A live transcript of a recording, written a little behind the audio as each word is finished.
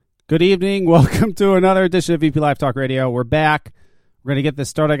Good evening. Welcome to another edition of VP Live Talk Radio. We're back. We're going to get this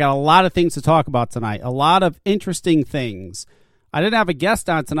started. I got a lot of things to talk about tonight, a lot of interesting things. I didn't have a guest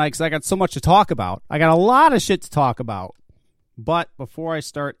on tonight because I got so much to talk about. I got a lot of shit to talk about. But before I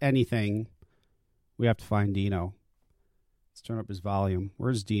start anything, we have to find Dino. Let's turn up his volume.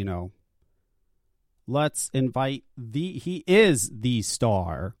 Where's Dino? Let's invite he is the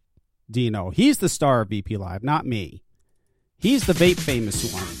star, Dino. He's the star of VP Live, not me. He's the vape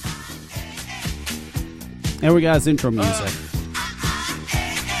famous one. And we got his intro music.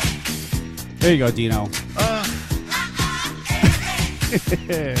 There you go, Dino.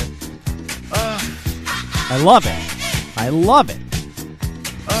 I love it. I love it.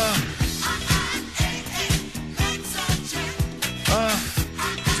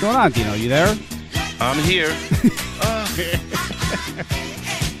 What's going on, Dino? You there? I'm here.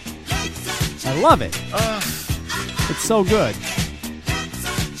 I love it. It's so good.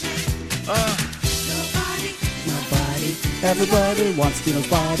 Everybody wants Dino's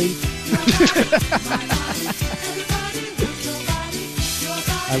body.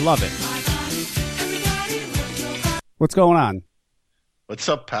 I love it. What's going on? What's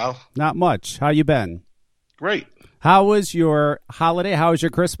up, pal? Not much. How you been? Great. How was your holiday? How was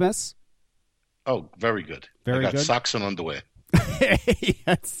your Christmas? Oh, very good. Very I got good. socks and underwear. You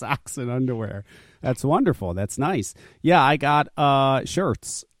had socks and underwear. That's wonderful. That's nice. Yeah, I got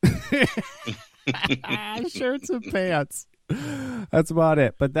shirts. Shirts and pants. That's about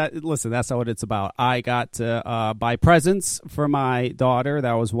it. But listen, that's not what it's about. I got to buy presents for my daughter.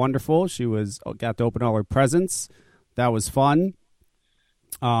 That was wonderful. She got to open all her presents. That was fun.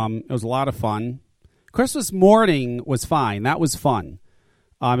 It was a lot of fun. Christmas morning was fine. That was fun.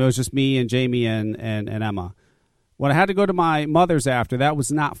 It was just me and Jamie and Emma. When I had to go to my mother's after, that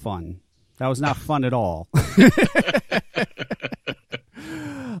was not fun. That was not fun at all.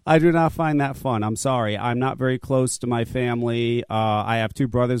 I do not find that fun. I'm sorry. I'm not very close to my family. I have two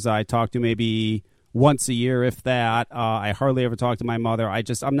brothers that I talk to maybe once a year, if that. I hardly ever talk to my mother.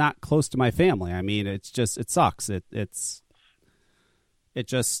 I'm not close to my family. I mean, it sucks. It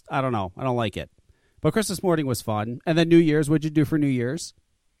just, I don't know. I don't like it. But Christmas morning was fun. And then New Year's, what'd you do for New Year's?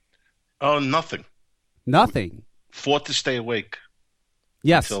 Oh, nothing. Nothing. Fought to stay awake.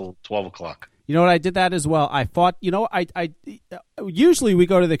 Yes. Until 12 o'clock. You know what? I did that as well. I fought, I usually we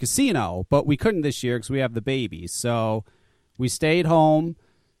go to the casino, but we couldn't this year because we have the baby. So we stayed home,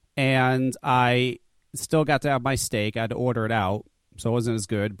 and I still got to have my steak. I had to order it out, so it wasn't as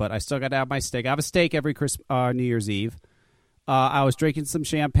good, but I still got to have my steak. I have a steak every New Year's Eve. I was drinking some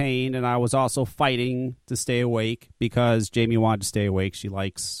champagne, and I was also fighting to stay awake because Jamie wanted to stay awake. She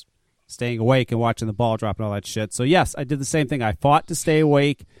likes staying awake and watching the ball drop and all that shit. So, yes, I did the same thing. I fought to stay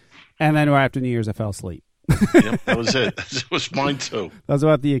awake. And then right after New Year's, I fell asleep. Yep, that was it. It was mine too. That was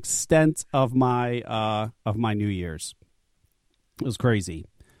about the extent of my New Year's. It was crazy,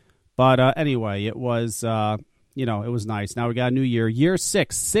 but anyway, it was it was nice. Now we got a new year, year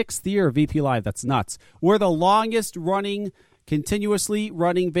sixth year of VP Live. That's nuts. We're the longest running, continuously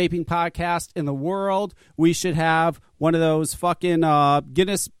running vaping podcast in the world. We should have one of those fucking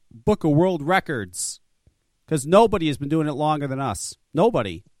Guinness Book of World Records because nobody has been doing it longer than us.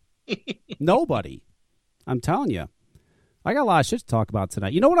 Nobody. Nobody. I'm telling you. I got a lot of shit to talk about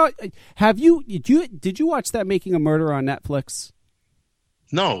tonight. You know what? Did you watch that Making a Murderer on Netflix?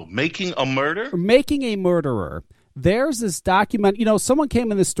 No, Making a Murder? Making a Murderer. There's this document. Someone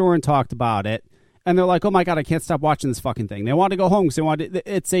came in the store and talked about it, and they're like, "Oh my god, I can't stop watching this fucking thing." They want to go home because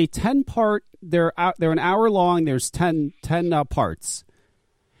it's a 10-part. They're an hour long. There's 10 parts,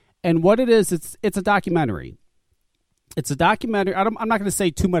 and what it is, it's a documentary. It's a documentary. I'm not going to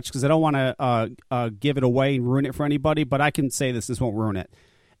say too much because I don't want to give it away and ruin it for anybody, but I can say this. This won't ruin it.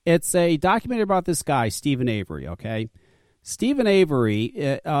 It's a documentary about this guy, Stephen Avery, okay? Stephen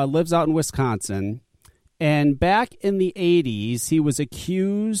Avery lives out in Wisconsin, and back in the 80s, he was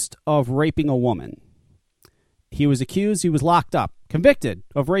accused of raping a woman. He was locked up, convicted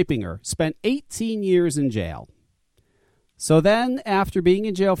of raping her, spent 18 years in jail. So then, after being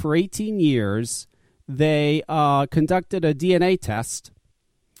in jail for 18 years... they conducted a DNA test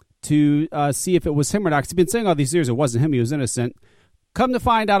to see if it was him or not. 'Cause he'd been saying all these years it wasn't him. He was innocent. Come to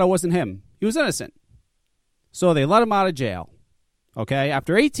find out it wasn't him. He was innocent. So they let him out of jail. Okay?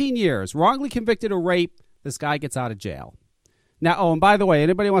 After 18 years, wrongly convicted of rape, this guy gets out of jail. Now, oh, and by the way,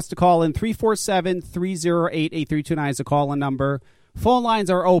 anybody wants to call in, 347-308-8329 is the call-in number. Phone lines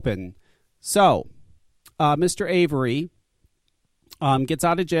are open. So, Mr. Avery gets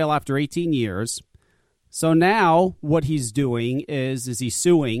out of jail after 18 years. So now what he's doing is he's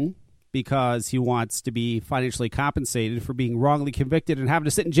suing because he wants to be financially compensated for being wrongly convicted and having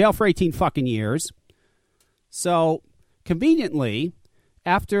to sit in jail for 18 fucking years. So, conveniently,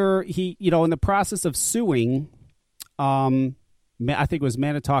 after he, in the process of suing, I think it was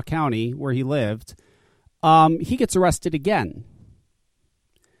Manitowoc County where he lived, he gets arrested again.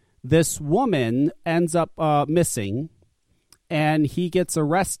 This woman ends up missing, and he gets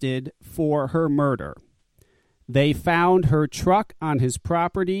arrested for her murder. They found her truck on his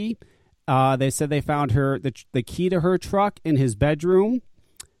property. They said they found the key to her truck in his bedroom.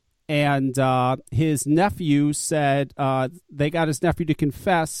 And his nephew said they got his nephew to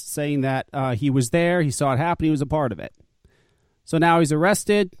confess, saying that he was there, he saw it happen, he was a part of it. So now he's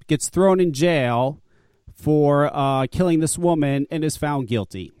arrested, gets thrown in jail for killing this woman, and is found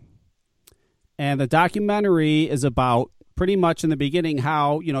guilty. And the documentary is about pretty much in the beginning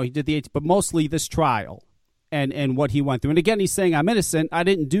how, he did but mostly this trial and what he went through. And again, he's saying, I'm innocent, I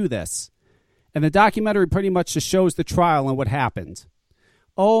didn't do this. And the documentary pretty much just shows the trial and what happened.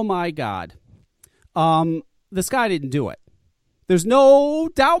 Oh, my God. This guy didn't do it. There's no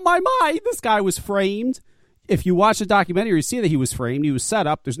doubt in my mind this guy was framed. If you watch the documentary, you see that he was framed. He was set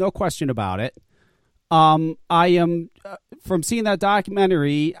up. There's no question about it. I am, from seeing that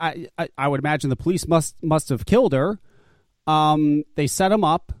documentary, I would imagine the police must have killed her. They set him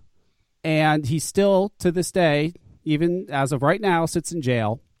up, and he still, to this day, even as of right now, sits in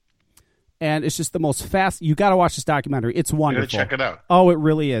jail. And it's just the most fast. You got to watch this documentary. It's wonderful. You gotta check it out. Oh, it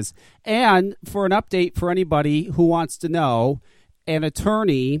really is. And for an update for anybody who wants to know, an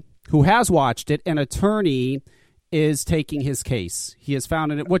attorney who has watched it, an attorney is taking his case. He has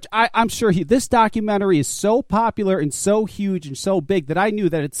found it, which I'm sure this documentary is so popular and so huge and so big that I knew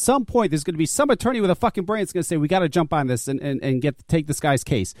that at some point there's going to be some attorney with a fucking brain that's going to say, we got to jump on this and take this guy's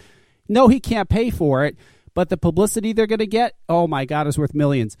case. No, he can't pay for it, but the publicity they're going to get, oh my God, is worth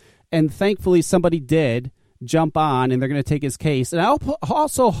millions. And thankfully, somebody did jump on, and they're going to take his case. And I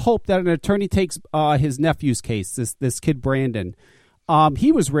also hope that an attorney takes his nephew's case, this kid Brandon.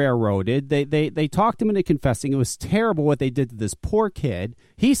 He was railroaded. They talked him into confessing. It was terrible what they did to this poor kid.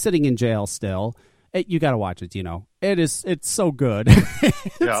 He's sitting in jail still. You got to watch it, It's so good.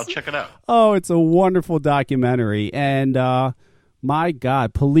 Yeah, I'll check it out. Oh, it's a wonderful documentary. And my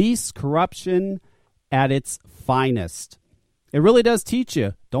God, police corruption at its finest. It really does teach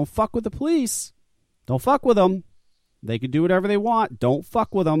you. Don't fuck with the police. Don't fuck with them. They can do whatever they want. Don't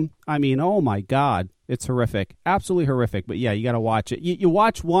fuck with them. I mean, oh my God. It's horrific. Absolutely horrific. But yeah, you got to watch it. You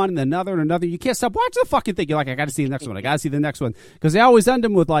watch one and another and another. You can't stop watching the fucking thing. You're like, I got to see the next one. I got to see the next one. Because they always end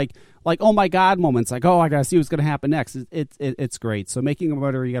them with like, oh my God moments. Like, oh, I got to see what's going to happen next. It's great. So Making a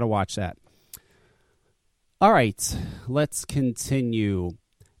Murderer, you got to watch that. All right. Let's continue.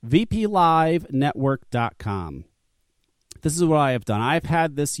 VPLiveNetwork.com. This is what I have done. I've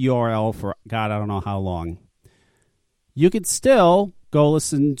had this URL for, God, I don't know how long. You could still go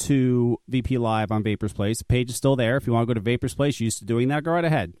listen to VP Live on Vapor's Place. The page is still there. If you want to go to Vapor's Place, you're used to doing that, go right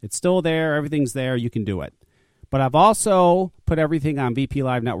ahead. It's still there. Everything's there. You can do it. But I've also put everything on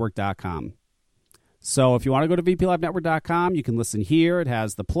VPLiveNetwork.com. So if you want to go to VPLiveNetwork.com, you can listen here. It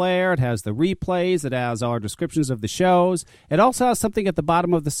has the player. It has the replays. It has our descriptions of the shows. It also has something at the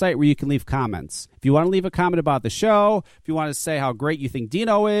bottom of the site where you can leave comments. If you want to leave a comment about the show, if you want to say how great you think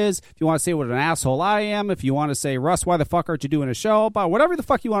Dino is, if you want to say what an asshole I am, if you want to say, Russ, why the fuck aren't you doing a show about whatever the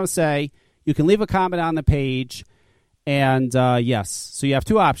fuck you want to say, you can leave a comment on the page. And yes, so you have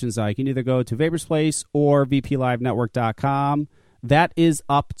two options now. You can either go to Vapor's Place or VPLiveNetwork.com. That is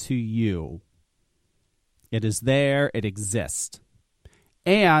up to you. It is there. It exists.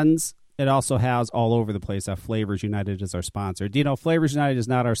 And it also has all over the place that Flavors United is our sponsor. Do you know Flavors United is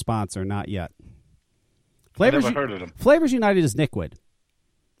not our sponsor? Not yet. I never heard of them. Flavors United is Nickwood.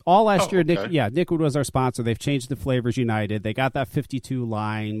 All last year, okay. Nickwood was our sponsor. They've changed to Flavors United. They got that 52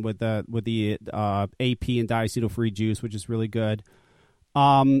 line with the AP and diacetyl-free juice, which is really good.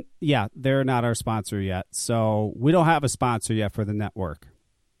 Yeah, they're not our sponsor yet. So we don't have a sponsor yet for the network.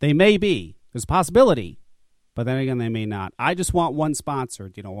 They may be. There's a possibility. But then again, they may not. I just want one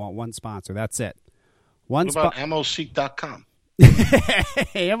sponsor. You know, want one sponsor. That's it. What about AmmoSeek.com?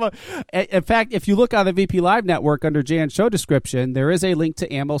 In fact, if you look on the VP Live Network under Jan's show description, there is a link to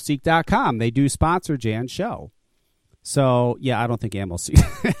AmmoSeek.com. They do sponsor Jan's show. So, yeah, I don't think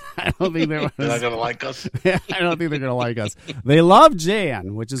AmmoSeek. I don't think they're not going to like us. I don't think they're going to like us. They love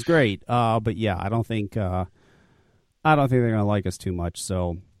Jan, which is great. But yeah, I don't think they're going to like us too much.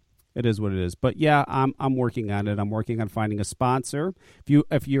 So. It is what it is. But yeah, I'm working on it. I'm working on finding a sponsor.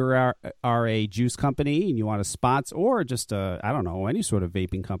 If you are a juice company and you want to sponsor, or just any sort of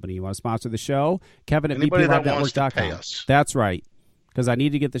vaping company you want to sponsor the show, Kevin at VPLiveNetwork.com. Pay us. That's right. because I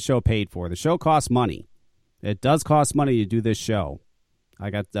need to get the show paid for. The show costs money. It does cost money to do this show. I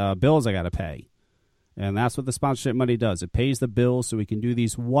got bills I got to pay. And that's what the sponsorship money does. It pays the bills so we can do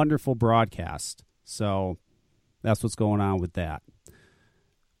these wonderful broadcasts. So that's what's going on with that.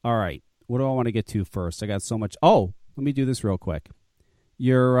 All right. What do I want to get to first? I got so much. Oh, let me do this real quick.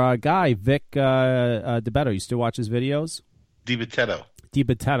 Your guy, Vic DeBetto, you still watch his videos?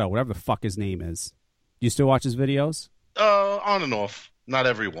 DiBettetto, whatever the fuck his name is. Do you still watch his videos? On and off. Not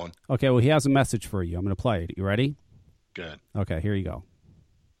everyone. Okay, well, he has a message for you. I'm going to play it. You ready? Good. Okay, here you go.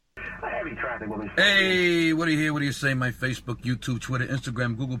 Hey, what do you hear? What do you say? My Facebook, YouTube, Twitter,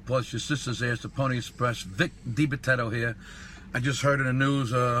 Instagram, Google Plus, your sister's ass, the Pony Express, Vic DiBettetto here. I just heard in the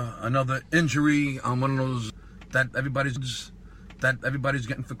news another injury on one of those that everybody's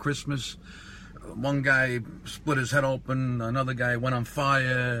getting for Christmas. One guy split his head open. Another guy went on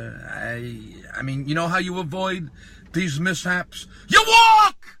fire. I mean, you know how you avoid these mishaps? You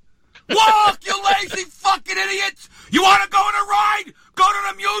walk! Walk, you lazy fucking idiots! You want to go on a ride? Go to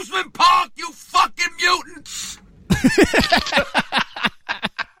an amusement park, you fucking mutants!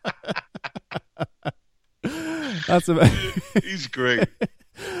 He's great.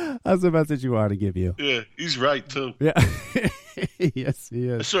 That's the message you want to give you. Yeah, he's right, too. Yeah. Yes, he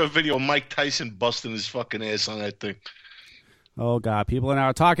is. I saw a video of Mike Tyson busting his fucking ass on that thing. Oh, God. People are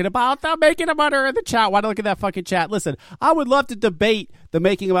now talking about the making of murder in the chat. Why don't look at that fucking chat? Listen, I would love to debate the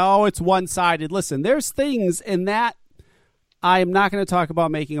making of, it's one-sided. Listen, there's things in that I am not going to talk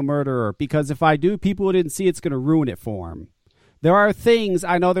about making a murderer, because if I do, people who didn't see it's going to ruin it for them. There are things,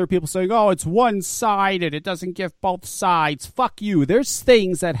 I know there are people saying, it's one-sided, it doesn't give both sides. Fuck you. There's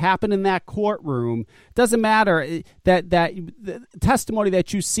things that happen in that courtroom. Doesn't matter that the testimony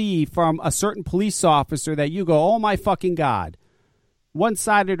that you see from a certain police officer that you go, oh my fucking God.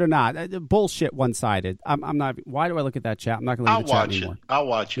 One-sided or not. Bullshit one-sided. I'm not, why do I look at that chat? I'm not going to look at the chat anymore. I'll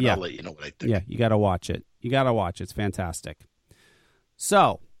watch it. Yeah. I'll let you know what I think. Yeah, you got to watch it. It's fantastic.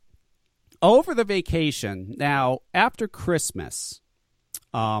 So, over the vacation, now, after Christmas,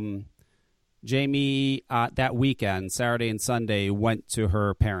 Jamie, that weekend, Saturday and Sunday, went to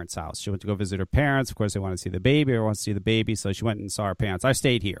her parents' house. She went to go visit her parents. Of course, they wanted to see the baby. Everyone wants to see the baby, so she went and saw her parents. I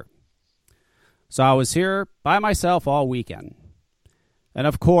stayed here. So I was here by myself all weekend. And,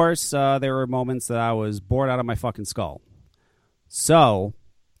 of course, there were moments that I was bored out of my fucking skull. So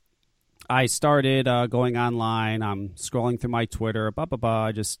I started going online. I'm scrolling through my Twitter,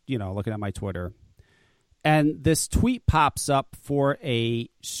 just, looking at my Twitter. And this tweet pops up for a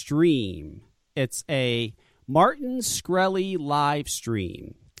stream. It's a Martin Shkreli live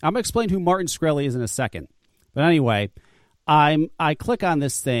stream. I'm going to explain who Martin Shkreli is in a second. But anyway, I click on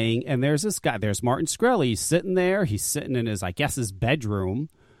this thing, and there's this guy. There's Martin Shkreli. He's sitting there. He's sitting in his bedroom.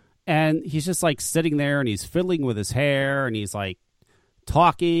 And he's just, sitting there, and he's fiddling with his hair, and he's,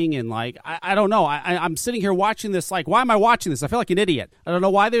 talking, and I don't know. I'm sitting here watching this. Why am I watching this? I feel like an idiot. I don't know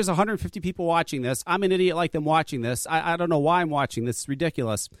why there's 150 people watching this. I'm an idiot like them watching this. I don't know why I'm watching this. It's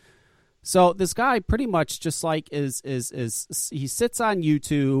ridiculous. So this guy pretty much just is he sits on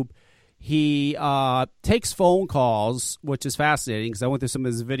YouTube. He takes phone calls, which is fascinating because I went through some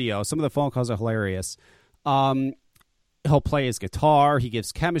of his videos. Some of the phone calls are hilarious. He'll play his guitar. He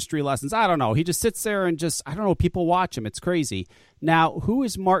gives chemistry lessons. I don't know. He just sits there and people watch him. It's crazy. Now, who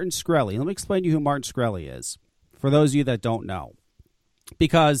is Martin Shkreli? Let me explain to you who Martin Shkreli is, for those of you that don't know.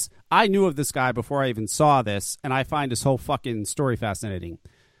 Because I knew of this guy before I even saw this, and I find this whole fucking story fascinating.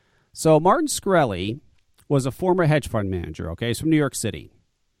 So Martin Shkreli was a former hedge fund manager, okay? He's from New York City.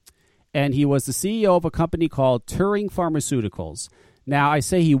 And he was the CEO of a company called Turing Pharmaceuticals. Now, I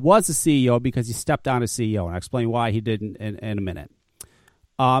say he was a CEO because he stepped down as CEO, and I'll explain why he did in a minute.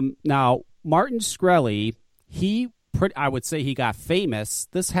 Now, Martin Shkreli, I would say he got famous.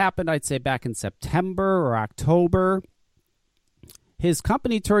 This happened, I'd say, back in September or October. His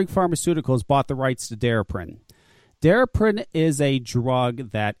company, Turing Pharmaceuticals, bought the rights to Daraprim. Daraprim is a drug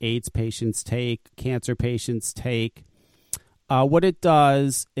that AIDS patients take, cancer patients take. What it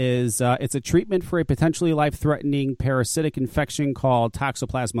does is it's a treatment for a potentially life-threatening parasitic infection called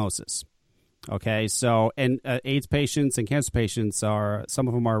toxoplasmosis. Okay, so and AIDS patients and cancer patients some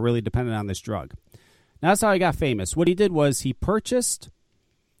of them are really dependent on this drug. Now, that's how he got famous. What he did was he purchased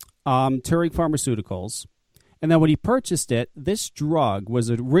Turing Pharmaceuticals, and then when he purchased it, this drug was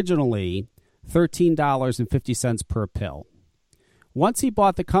originally $13.50 per pill. Once he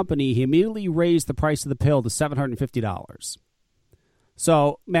bought the company, he immediately raised the price of the pill to $750.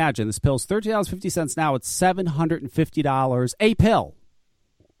 So imagine this pill's $13.50 now. It's $750 a pill.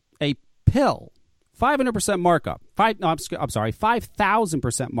 A pill. 500% markup.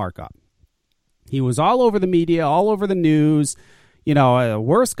 5,000% markup. He was all over the media, all over the news.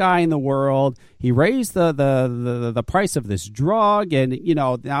 worst guy in the world. He raised the price of this drug, and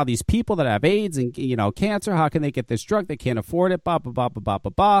now these people that have AIDS and cancer, how can they get this drug? They can't afford it. Blah blah blah blah blah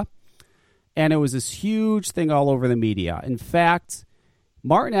blah blah. And it was this huge thing all over the media. In fact,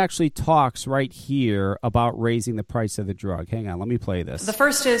 Martin actually talks right here about raising the price of the drug. Hang on, let me play this. The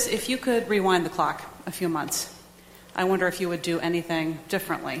first is, if you could rewind the clock a few months, I wonder if you would do anything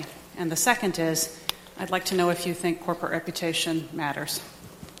differently. And the second is, I'd like to know if you think corporate reputation matters.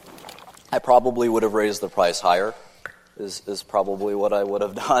 I probably would have raised the price higher, is probably what I would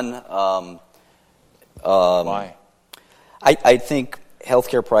have done. Why? I think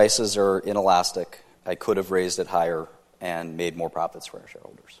healthcare prices are inelastic. I could have raised it higher and made more profits for our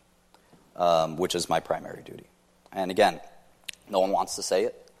shareholders, which is my primary duty. And again, no one wants to say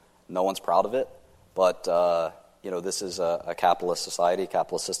it. No one's proud of it. But, this is a capitalist society,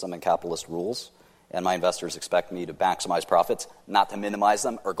 capitalist system, and capitalist rules. And my investors expect me to maximize profits, not to minimize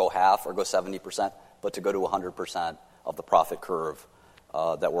them or go half or go 70%, but to go to 100% of the profit curve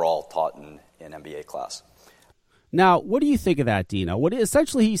that we're all taught in MBA class. Now, what do you think of that, Dino? What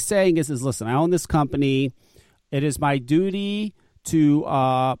essentially he's saying is listen, I own this company. It is my duty to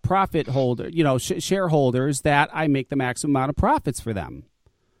profit holder, shareholders, that I make the maximum amount of profits for them.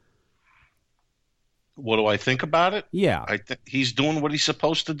 What do I think about it? Yeah. I think he's doing what he's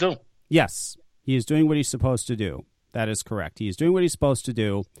supposed to do. Yes, he is doing what he's supposed to do. That is correct. He is doing what he's supposed to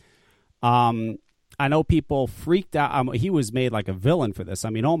do. I know people freaked out. He was made like a villain for this. I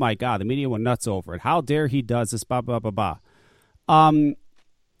mean, oh my God, the media went nuts over it. How dare he does this, blah, blah, blah, blah.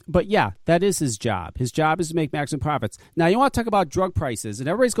 But yeah, that is his job. His job is to make maximum profits. Now, you want to talk about drug prices, and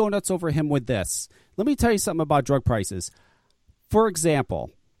everybody's going nuts over him with this. Let me tell you something about drug prices. For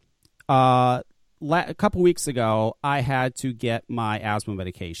example, a couple weeks ago, I had to get my asthma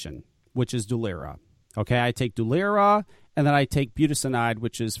medication, which is Dulera. Okay, I take Dulera, and then I take budesonide,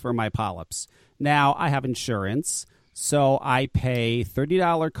 which is for my polyps. Now, I have insurance, so I pay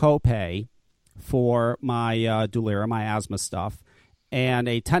 $30 copay for my Dulera, my asthma stuff, and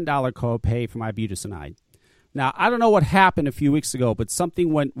a $10 copay for my budesonide. Now, I don't know what happened a few weeks ago, but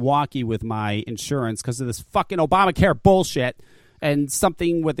something went wonky with my insurance because of this fucking Obamacare bullshit and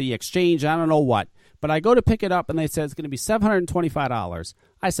something with the exchange. I don't know what. But I go to pick it up, and they said it's going to be $725.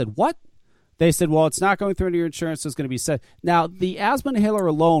 I said, what? They said, well, it's not going through your insurance, so it's going to be set. Now, the asthma inhaler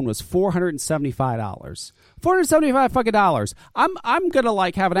alone was $475. $475 fucking dollars. I'm going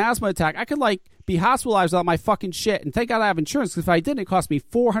to, have an asthma attack. I could, be hospitalized without my fucking shit. And thank God I have insurance, because if I didn't, it cost me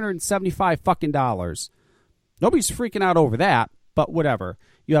 $475 fucking dollars. Nobody's freaking out over that, but whatever.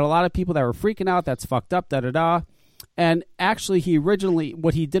 You had a lot of people that were freaking out. That's fucked up, da-da-da. And actually,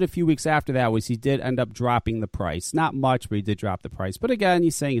 what he did a few weeks after that was he did end up dropping the price. Not much, but he did drop the price. But again,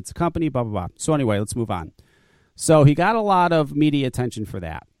 he's saying it's a company, blah, blah, blah. So anyway, let's move on. So he got a lot of media attention for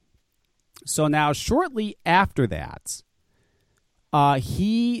that. So now, shortly after that,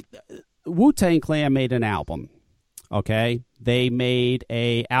 Wu-Tang Clan made an album. Okay? They made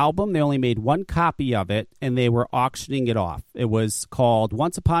an album. They only made one copy of it, and they were auctioning it off. It was called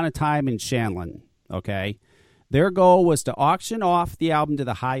Once Upon a Time in Shanlin. Okay? Their goal was to auction off the album to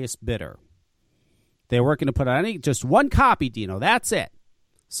the highest bidder. They weren't going to put out just one copy, Dino. That's it.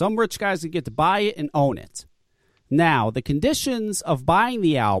 Some rich guys would get to buy it and own it. Now, the conditions of buying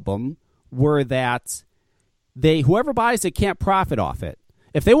the album were that whoever buys it can't profit off it.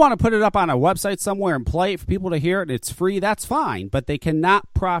 If they want to put it up on a website somewhere and play it for people to hear it and it's free, that's fine. But they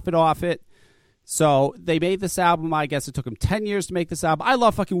cannot profit off it. So they made this album. I guess it took them 10 years to make this album. I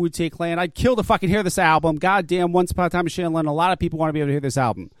love fucking Wu-Tang Clan. I'd kill to fucking hear this album. Goddamn, Once Upon a Time in Shanlin. A lot of people want to be able to hear this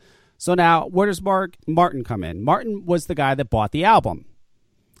album. So now, where does Martin come in? Martin was the guy that bought the album.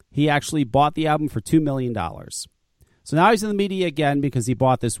 He actually bought the album for $2 million. So now he's in the media again because he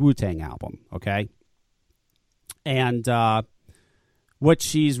bought this Wu-Tang album, okay? And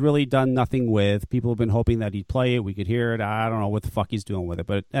which he's really done nothing with. People have been hoping that he'd play it. We could hear it. I don't know what the fuck he's doing with it.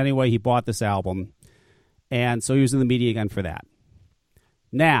 But anyway, he bought this album. And so he was in the media again for that.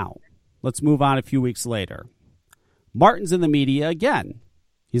 Now, let's move on a few weeks later. Martin's in the media again.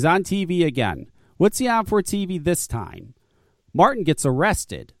 He's on TV again. What's he on for TV this time? Martin gets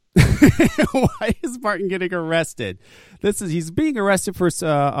arrested. Why is Martin getting arrested? He's being arrested for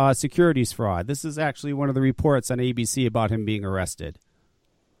securities fraud. This is actually one of the reports on ABC about him being arrested.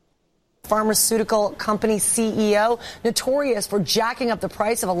 Pharmaceutical company CEO, notorious for jacking up the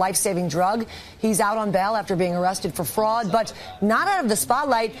price of a life-saving drug. He's out on bail after being arrested for fraud, but not out of the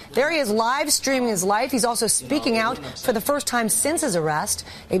spotlight. There he is live streaming his life. He's also speaking out for the first time since his arrest.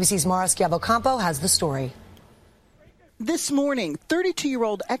 ABC's Mara Schiavocampo has the story. This morning,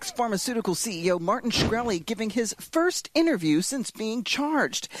 32-year-old ex-pharmaceutical CEO Martin Shkreli giving his first interview since being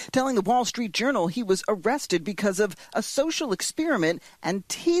charged, telling the Wall Street Journal he was arrested because of a social experiment and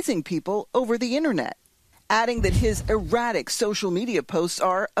teasing people over the internet. Adding that his erratic social media posts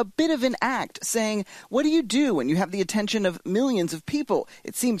are a bit of an act, saying, "What do you do when you have the attention of millions of people?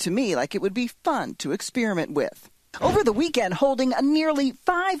 It seemed to me like it would be fun to experiment with." Over the weekend, holding a nearly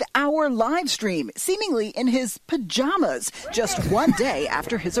 5-hour live stream, seemingly in his pajamas, just one day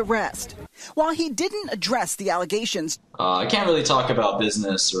after his arrest. While he didn't address the allegations, I can't really talk about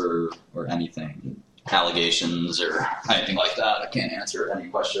business or anything, allegations or anything like that. I can't answer any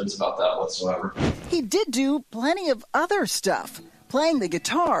questions about that whatsoever. He did do plenty of other stuff, playing the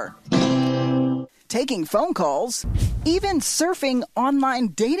guitar, taking phone calls, even surfing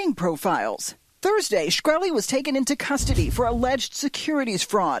online dating profiles. Thursday, Shkreli was taken into custody for alleged securities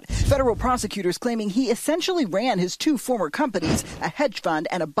fraud. Federal prosecutors claiming he essentially ran his two former companies, a hedge fund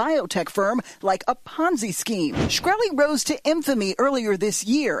and a biotech firm, like a Ponzi scheme. Shkreli rose to infamy earlier this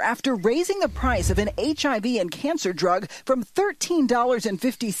year after raising the price of an HIV and cancer drug from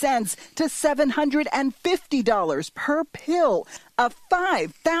 $13.50 to $750 per pill, a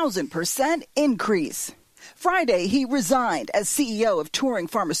 5,000% increase. Friday, he resigned as CEO of Turing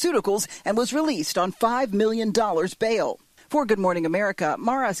Pharmaceuticals and was released on $5 million bail. For Good Morning America,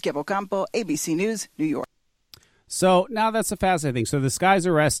 Mara Esquivel-Campo, ABC News, New York. So now that's a fascinating thing. So this guy's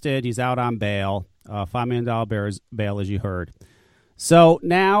arrested. He's out on bail, $5 million bail, as you heard. So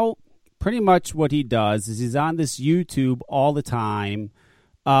now pretty much what he does is he's on this YouTube all the time.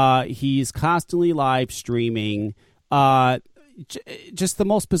 He's constantly live streaming. Just the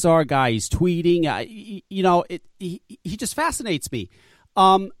most bizarre guy. He's tweeting. He just fascinates me.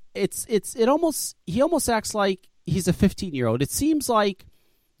 He almost acts like he's a 15-year-old. It seems like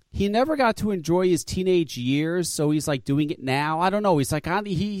he never got to enjoy his teenage years, so he's like doing it now. I don't know. He's like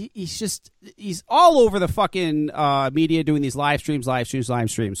he's all over the fucking media doing these live streams.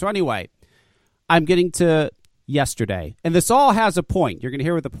 So anyway, I'm getting to yesterday, and this all has a point. You're going to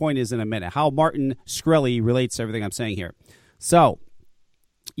hear what the point is in a minute. How Martin Shkreli relates to everything I'm saying here. So,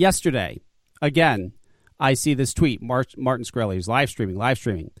 yesterday, again, I see this tweet, Martin Shkreli is live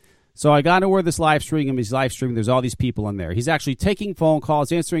streaming. So I got to where this live streaming, he's live streaming, there's all these people in there. He's actually taking phone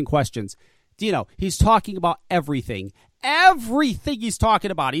calls, answering questions. Dino, he's talking about everything. Everything he's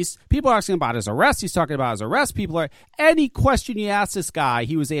talking about. People are asking about his arrest. He's talking about his arrest. Any question you ask this guy,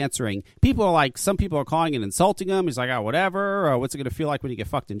 he was answering. Some people are calling and insulting him. He's like, whatever. Or what's it going to feel like when you get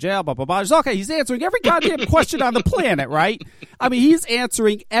fucked in jail? Blah, blah, blah. He's answering every goddamn question on the planet, right? I mean, he's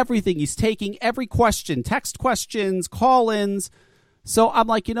answering everything. He's taking every question, text questions, call-ins. So I'm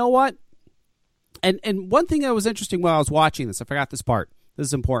like, you know what? And one thing that was interesting while I was watching this, I forgot this part. This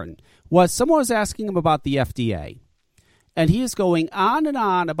is important. Was someone was asking him about the FDA. And he is going on and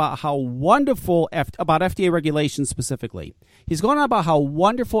on about how wonderful, about FDA regulations specifically. He's going on about how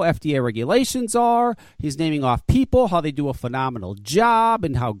wonderful FDA regulations are. He's naming off people, how they do a phenomenal job,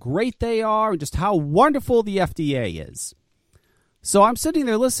 and how great they are, and just how wonderful the FDA is. So I'm sitting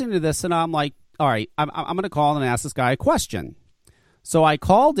there listening to this, and I'm like, all right, I'm going to call and ask this guy a question. So I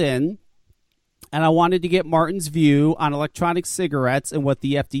called in, and I wanted to get Martin's view on electronic cigarettes and what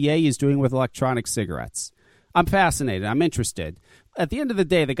the FDA is doing with electronic cigarettes. I'm fascinated. I'm interested. At the end of the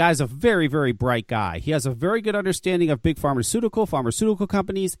day, the guy's a very, very bright guy. He has a very good understanding of big pharmaceutical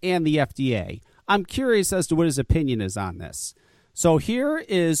companies, and the FDA. I'm curious as to what his opinion is on this. So here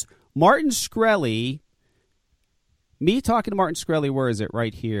is Martin Shkreli. Me talking to Martin Shkreli. Where is it?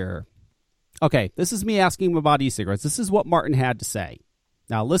 Right here. Okay, this is me asking him about e-cigarettes. This is what Martin had to say.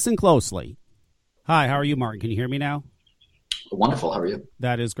 Now listen closely. Hi, how are you, Martin? Can you hear me now? Wonderful. How are you?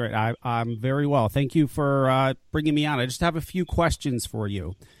 That is great. I'm very well. Thank you for bringing me on. I just have a few questions for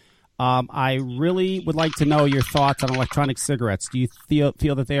you. I really would like to know your thoughts on electronic cigarettes. Do you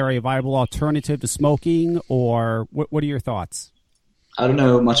feel that they are a viable alternative to smoking, or what are your thoughts? I don't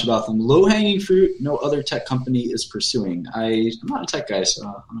know much about them. Low-hanging fruit, no other tech company is pursuing. I'm not a tech guy, so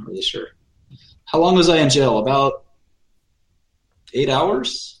I'm not really sure. How long was I in jail? About 8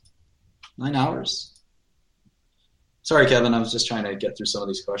 hours? 9 hours? Sorry, Kevin. I was just trying to get through some of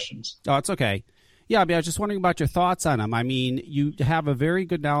these questions. Oh, it's okay. Yeah, I mean, I was just wondering about your thoughts on them. I mean, you have a very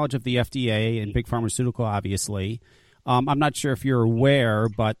good knowledge of the FDA and big pharmaceutical, obviously. I'm not sure if you're aware,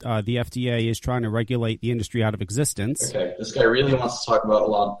 but the FDA is trying to regulate the industry out of existence. Okay, this guy really wants to talk about a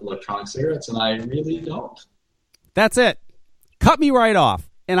lot of electronic cigarettes, and I really don't. That's it. Cut me right off,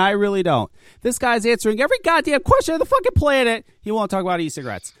 and I really don't. This guy's answering every goddamn question on the fucking planet. He won't talk about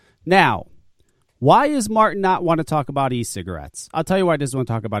e-cigarettes. Now, Why does Martin not want to talk about e-cigarettes? I'll tell you why he doesn't want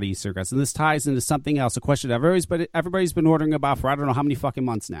to talk about e-cigarettes. And this ties into something else, a question that everybody's been ordering about for I don't know how many fucking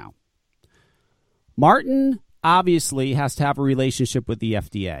months now. Martin obviously has to have a relationship with the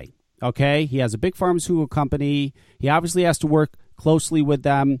FDA. Okay? He has a big pharmaceutical company. He obviously has to work closely with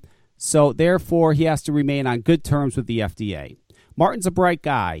them. So therefore, he has to remain on good terms with the FDA. Martin's a bright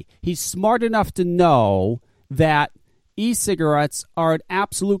guy. He's smart enough to know that e-cigarettes are an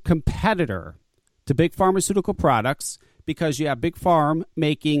absolute competitor to big pharmaceutical products because you have Big Pharm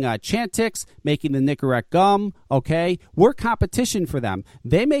making Chantix, making the Nicorette gum, okay? We're competition for them.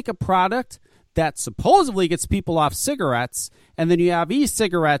 They make a product that supposedly gets people off cigarettes, and then you have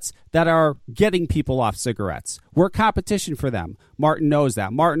e-cigarettes that are getting people off cigarettes. We're competition for them. Martin knows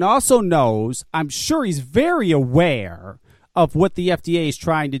that. Martin also knows, I'm sure he's very aware of what the FDA is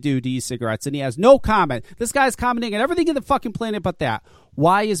trying to do to e-cigarettes, and he has no comment. This guy's commenting on everything in the fucking planet but that.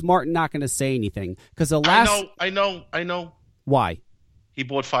 Why is Martin not going to say anything? Because the last... I know. Why? He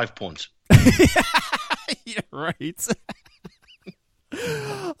bought 5 points. Yeah, right.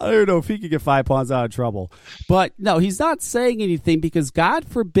 I don't know if he could get 5 pawns out of trouble. But no, he's not saying anything because God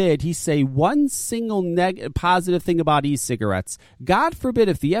forbid he say one single positive thing about e-cigarettes. God forbid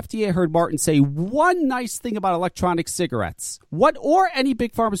if the FDA heard Martin say one nice thing about electronic cigarettes. Or any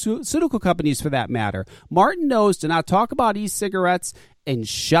big pharmaceutical companies for that matter. Martin knows to not talk about e-cigarettes and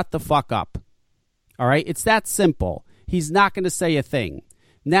shut the fuck up. All right? It's that simple. He's not going to say a thing.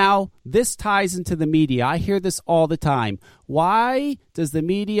 Now, this ties into the media. I hear this all the time. Why does the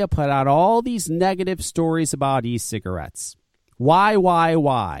media put out all these negative stories about e-cigarettes? Why?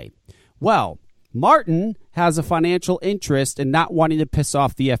 Well, Martin has a financial interest in not wanting to piss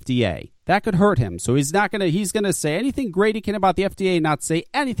off the FDA. That could hurt him. So he's going to say anything great he can about the FDA and not say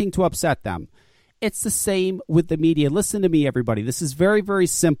anything to upset them. It's the same with the media. Listen to me, everybody. This is very, very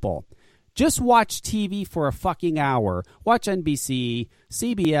simple. Just watch TV for a fucking hour. Watch NBC,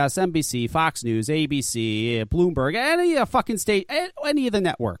 CBS, NBC, Fox News, ABC, Bloomberg, any fucking state, any of the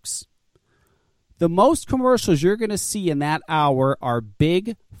networks. The most commercials you're going to see in that hour are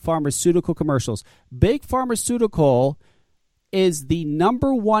big pharmaceutical commercials. Big Pharmaceutical is the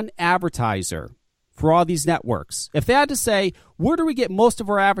number one advertiser for all these networks. If they had to say, where do we get most of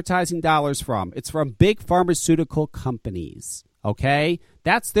our advertising dollars from? It's from big pharmaceutical companies. Okay?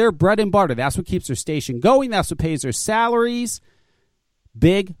 That's their bread and butter. That's what keeps their station going. That's what pays their salaries.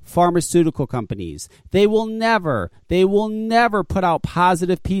 Big pharmaceutical companies. They will never put out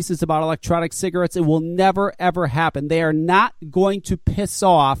positive pieces about electronic cigarettes. It will never, ever happen. They are not going to piss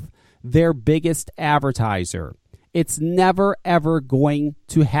off their biggest advertiser. It's never, ever going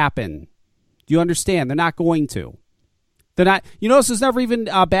to happen. Do you understand? They're not going to. They're not. You notice there's never even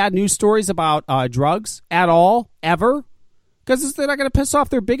bad news stories about drugs at all, ever? Because they're not going to piss off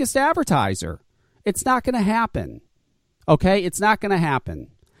their biggest advertiser. It's not going to happen. Okay? It's not going to happen.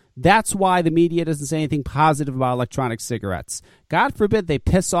 That's why the media doesn't say anything positive about electronic cigarettes. God forbid they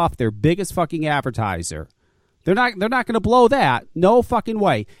piss off their biggest fucking advertiser. They're not going to blow that. No fucking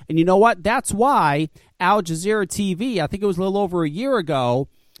way. And you know what? That's why Al Jazeera TV, I think it was a little over a year ago,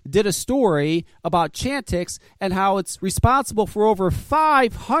 did a story about Chantix and how it's responsible for over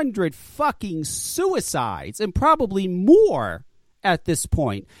 500 fucking suicides and probably more at this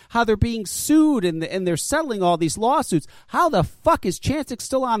point. How they're being sued and they're settling all these lawsuits. How the fuck is Chantix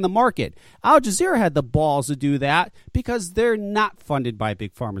still on the market? Al Jazeera had the balls to do that because they're not funded by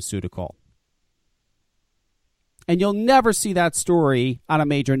Big Pharmaceutical. And you'll never see that story on a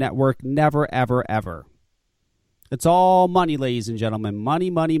major network. Never, ever, ever. It's all money, ladies and gentlemen. Money,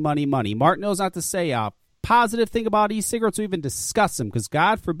 money, money, money. Martin knows not to say a positive thing about e-cigarettes or even discuss them because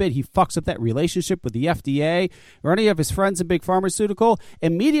God forbid he fucks up that relationship with the FDA or any of his friends in Big Pharmaceutical.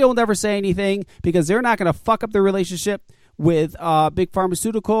 And media will never say anything because they're not going to fuck up their relationship with Big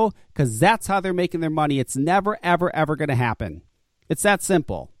Pharmaceutical because that's how they're making their money. It's never, ever, ever going to happen. It's that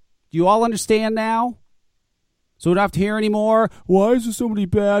simple. Do you all understand now? So we don't have to hear anymore. Why is there so many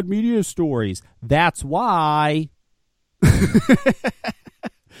bad media stories? That's why.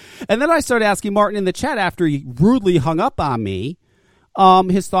 And then I started asking Martin in the chat after he rudely hung up on me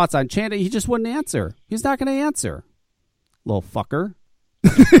his thoughts on Chantix. He just wouldn't answer. He's not going to answer. Little fucker.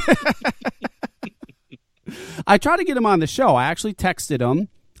 I tried to get him on the show. I actually texted him.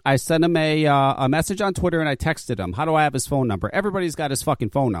 I sent him a message on Twitter and I texted him. How do I have his phone number? Everybody's got his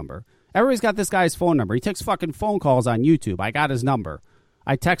fucking phone number. Everybody's got this guy's phone number. He takes fucking phone calls on YouTube. I got his number.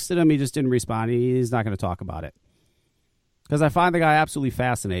 I texted him. He just didn't respond. He's not going to talk about it. Because I find the guy absolutely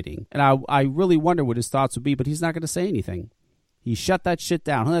fascinating. And I really wonder what his thoughts would be, but he's not going to say anything. He shut that shit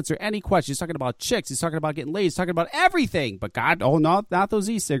down. He'll answer any question. He's talking about chicks. He's talking about getting laid. He's talking about everything. But God, oh, no, not those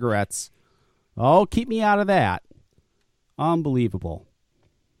e-cigarettes. Oh, keep me out of that. Unbelievable.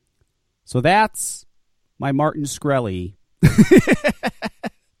 So that's my Martin Shkreli.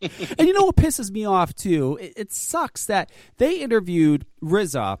 And you know what pisses me off, too? It sucks that they interviewed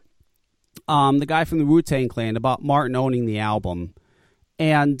RZA, the guy from the Wu-Tang Clan, about Martin owning the album.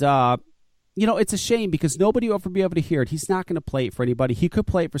 And, it's a shame because nobody will ever be able to hear it. He's not going to play it for anybody. He could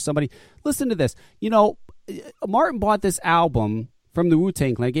play it for somebody. Listen to this. Martin bought this album from the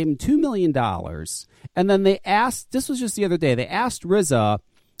Wu-Tang Clan, gave him $2 million. And then they asked, this was just the other day, they asked RZA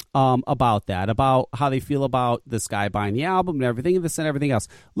about that, about how they feel about this guy buying the album and everything and this and everything else.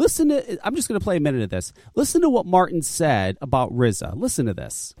 I'm just going to play a minute of this. Listen to what Martin said about RZA. Listen to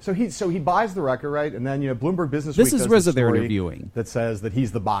this. So he buys the record, right? And then, Bloomberg Business Week does RZA the they're story interviewing that says that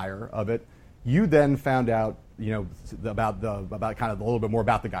he's the buyer of it. You then found out, about kind of a little bit more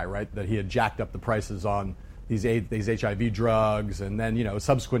about the guy, right? That he had jacked up the prices on these HIV drugs, and then,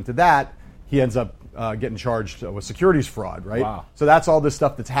 subsequent to that, he ends up getting charged with securities fraud, right? Wow. So that's all this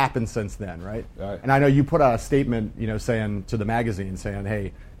stuff that's happened since then, right? Right. And I know you put out a statement, saying to the magazine, saying,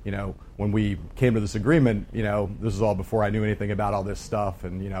 hey, when we came to this agreement, this is all before I knew anything about all this stuff,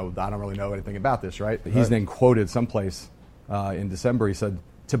 and, I don't really know anything about this, right? He's then quoted someplace in December, he said,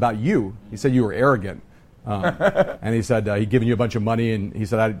 about you, he said you were arrogant. And he said he'd given you a bunch of money, and he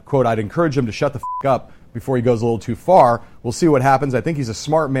said, I'd encourage him to shut the up before he goes a little too far. We'll see what happens. I think he's a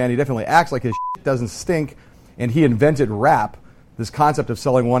smart man. He definitely acts like his doesn't stink, and he invented rap, this concept of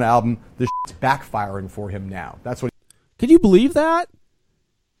selling one album. This backfiring for him now. That's what. Can you believe that?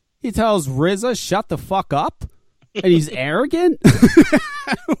 He tells RZA, shut the fuck up, and he's arrogant?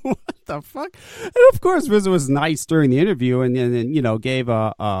 What the fuck? And of course, RZA was nice during the interview and gave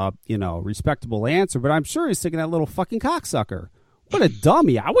a respectable answer, but I'm sure he's thinking that little fucking cocksucker. What a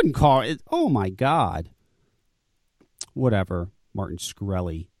dummy. I wouldn't call it. Oh, my God. Whatever, Martin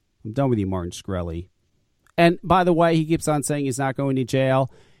Shkreli. I'm done with you, Martin Shkreli. And by the way, he keeps on saying he's not going to jail.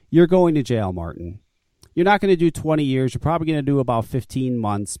 You're going to jail, Martin. You're not going to do 20 years. You're probably going to do about 15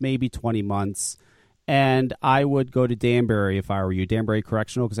 months, maybe 20 months. And I would go to Danbury if I were you, Danbury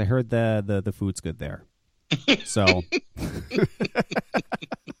Correctional, because I heard the food's good there. So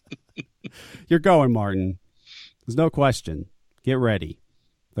you're going, Martin. There's no question. Get ready.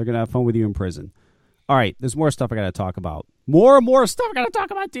 They're going to have fun with you in prison. All right, there's more stuff I got to talk about. More stuff I got to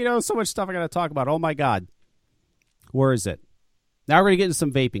talk about, Dino. So much stuff I got to talk about. Oh, my God. Where is it? Now we're going to get into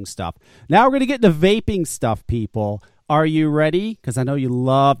some vaping stuff. People. Are you ready? Because I know you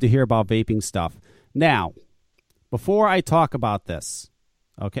love to hear about vaping stuff. Now, before I talk about this,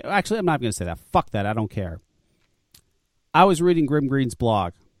 okay, actually, I'm not going to say that. Fuck that. I don't care. I was reading Grim Green's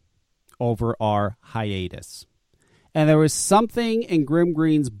blog over our hiatus. And there was something in Grim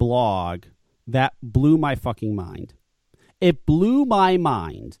Green's blog that blew my fucking mind. It blew my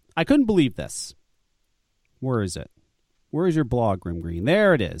mind. I couldn't believe this. Where is it? Where is your blog, Grim Green?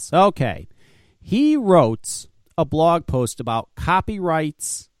 There it is. Okay. He wrote a blog post about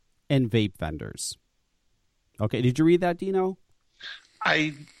copyrights and vape vendors. Okay. Did you read that, Dino?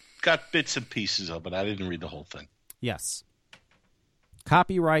 I got bits and pieces of it. I didn't read the whole thing. Yes.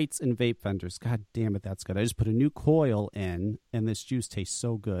 Copyrights and vape vendors. God damn it, that's good. I just put a new coil in, and this juice tastes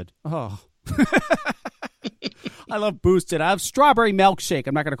so good. Oh. I love Boosted. I have strawberry milkshake.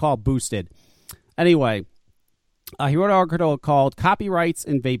 I'm not going to call it Boosted. Anyway, he wrote an article called Copyrights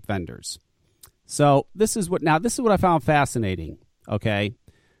and Vape Vendors. So this is what I found fascinating, okay?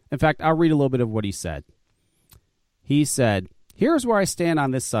 In fact, I'll read a little bit of what he said. He said, here's where I stand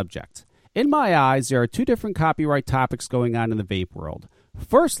on this subject. In my eyes, there are two different copyright topics going on in the vape world.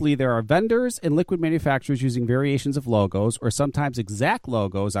 Firstly, there are vendors and liquid manufacturers using variations of logos or sometimes exact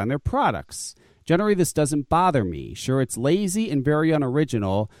logos on their products. Generally, this doesn't bother me. Sure, it's lazy and very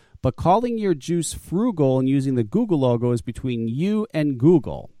unoriginal, but calling your juice frugal and using the Google logo is between you and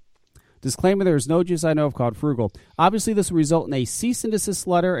Google. Disclaimer, there is no juice I know of called frugal. Obviously, this will result in a cease and desist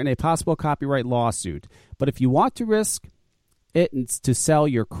letter and a possible copyright lawsuit. But if you want to risk it to sell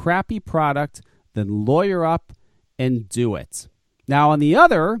your crappy product, then lawyer up and do it. Now, on the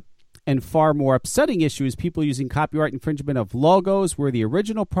other and far more upsetting issue is people using copyright infringement of logos where the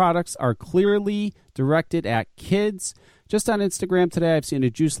original products are clearly directed at kids. Just on Instagram today, I've seen a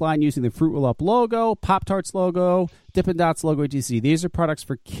juice line using the Fruit Roll Up logo, Pop-Tarts logo, Dippin' Dots logo, etc. These are products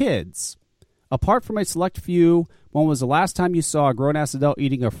for kids. Apart from a select few, when was the last time you saw a grown-ass adult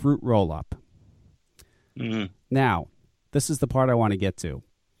eating a Fruit Roll-Up? Mm-hmm. Now, this is the part I want to get to.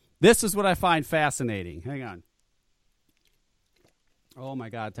 This is what I find fascinating. Hang on. Oh, my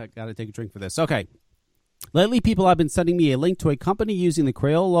God. Got to take a drink for this. Okay. Lately, people have been sending me a link to a company using the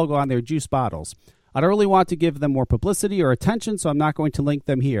Crayola logo on their juice bottles. I don't really want to give them more publicity or attention, so I'm not going to link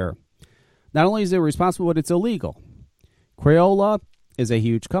them here. Not only is it irresponsible, but it's illegal. Crayola is a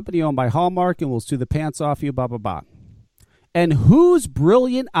huge company owned by Hallmark and will sue the pants off you, blah, blah, blah. And whose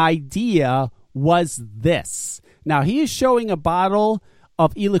brilliant idea was this? Now, he is showing a bottle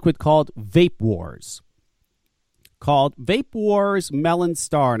of e-liquid called Vape Wars. Called Vape Wars Melon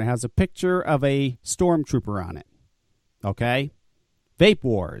Star, and it has a picture of a stormtrooper on it. Okay? Vape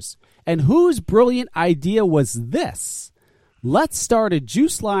Wars. And whose brilliant idea was this? Let's start a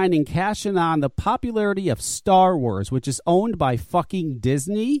juice line and cash in on the popularity of Star Wars, which is owned by fucking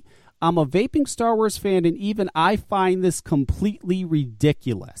Disney. I'm a vaping Star Wars fan, and even I find this completely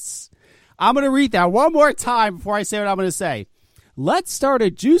ridiculous. I'm going to read that one more time before I say what I'm going to say. Let's start a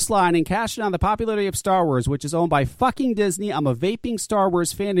juice line and cash in on the popularity of Star Wars, which is owned by fucking Disney. I'm a vaping Star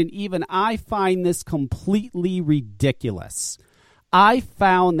Wars fan, and even I find this completely ridiculous. I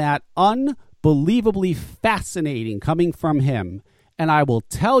found that unbelievably fascinating coming from him, and I will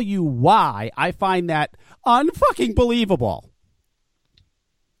tell you why I find that unfucking believable.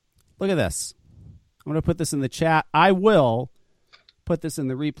 Look at this. I'm going to put this in the chat. I will put this in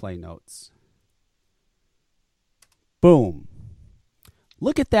the replay notes. Boom.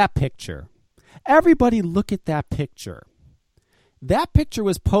 Look at that picture. Everybody look at that picture. That picture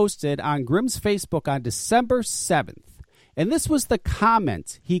was posted on Grimm's Facebook on December 7th. And this was the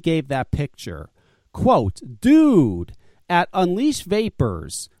comment he gave that picture. Quote, dude, at Unleash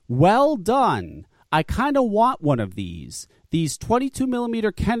Vapors, well done. I kind of want one of these. These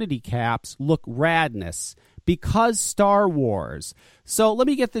 22mm Kennedy caps look radness because Star Wars. So let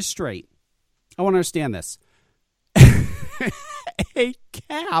me get this straight. I want to understand this. A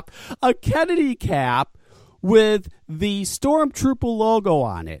Kennedy cap with the Stormtrooper logo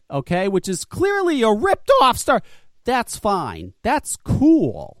on it, okay, which is clearly a ripped-off Star. That's fine. That's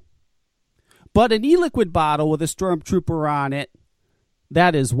cool. But an e-liquid bottle with a Stormtrooper on it,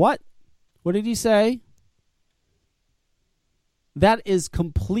 that is what? What did he say? That is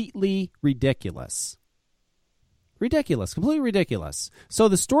completely ridiculous. Ridiculous. Completely ridiculous. So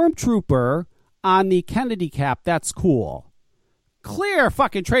the Stormtrooper on the Kennedy cap, that's cool. Clear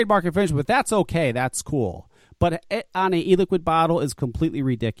fucking trademark infringement, but that's okay. That's cool. But on an e-liquid bottle is completely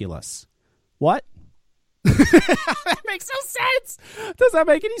ridiculous. What? That makes no sense. Does that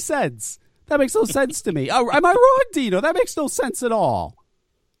make any sense? That makes no sense to me. Oh, am I wrong, Dino? That makes no sense at all.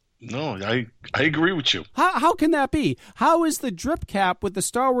 No, I agree with you. How can that be? How is the drip cap with the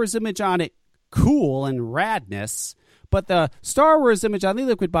Star Wars image on it cool and radness, but the Star Wars image on the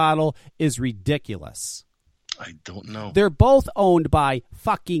liquid bottle is ridiculous? I don't know. They're both owned by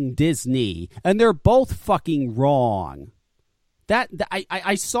fucking Disney, and they're both fucking wrong.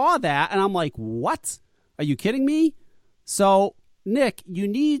 I saw that, and I'm like, what? Are you kidding me? So, Nick, you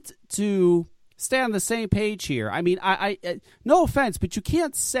need to stay on the same page here. I mean, I no offense, but you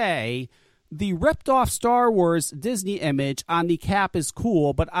can't say the ripped-off Star Wars Disney image on the cap is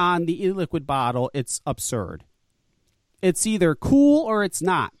cool, but on the e-liquid bottle, it's absurd. It's either cool or it's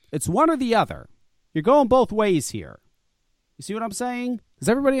not. It's one or the other. You're going both ways here. You see what I'm saying? Does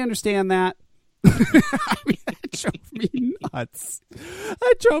everybody understand that? I mean, that drove me nuts.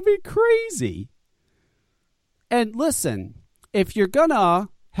 That drove me crazy. And listen, if you're going to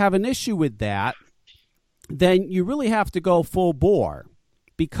have an issue with that, then you really have to go full bore,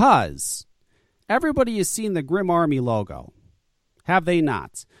 because everybody has seen the Grim Army logo. Have they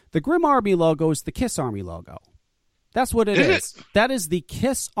not? The Grim Army logo is the Kiss Army logo. That's what it is. That is the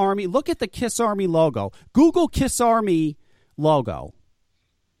Kiss Army. Look at the Kiss Army logo. Google Kiss Army logo.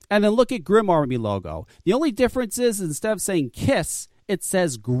 And then look at Grim Army logo. The only difference is instead of saying Kiss, it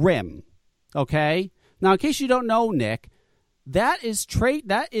says Grim. Okay? Now, in case you don't know, Nick, that is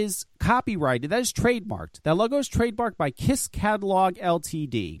copyrighted. That is trademarked. That logo is trademarked by Kiss Catalog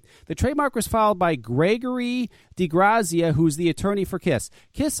Ltd. The trademark was filed by Gregory DeGrazia, who's the attorney for Kiss.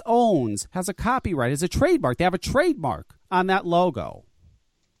 Kiss has a copyright, has a trademark. They have a trademark on that logo.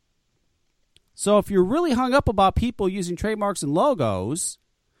 So if you're really hung up about people using trademarks and logos,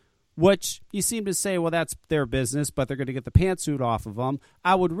 which you seem to say, well, that's their business, but they're going to get the pantsuit off of them,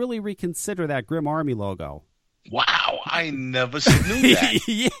 I would really reconsider that Grim Army logo. Wow, I never knew that.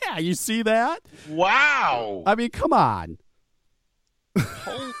 Yeah, you see that? Wow. I mean, come on.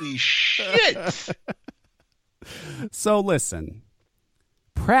 Holy shit. So listen,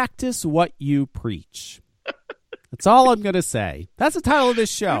 practice what you preach. That's all I'm going to say. That's the title of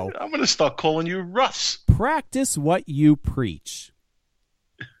this show. I'm going to start calling you Russ. Practice what you preach.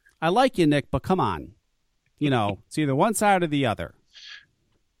 I like you, Nick, but come on. You know, it's either one side or the other.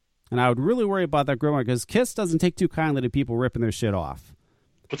 And I would really worry about that growing, because Kiss doesn't take too kindly to people ripping their shit off.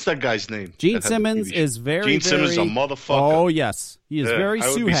 What's that guy's name? Gene Simmons is very, Gene Simmons is a very- motherfucker. Oh, yes. He is very I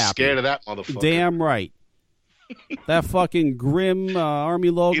would Sue be happy. scared of that motherfucker. Damn right. That fucking grim Army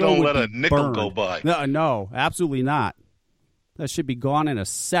logo. You don't would let be a nickel burned. go by. No, absolutely not. That should be gone in a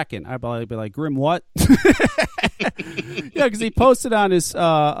second. I'd probably be like, Grim, what? Yeah, because he posted on his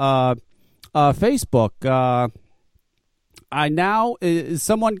Facebook.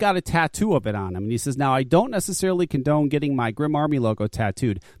 Someone got a tattoo of it on him, and he says, "Now I don't necessarily condone getting my Grim Army logo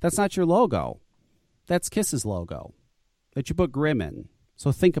tattooed. That's not your logo. That's Kiss's logo that you put Grim in.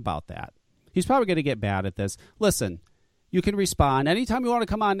 So think about that." He's probably going to get bad at this. Listen, you can respond. Anytime you want to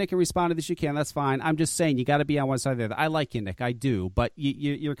come on, Nick, and respond to this, you can. That's fine. I'm just saying you got to be on one side or the other. I like you, Nick. I do. But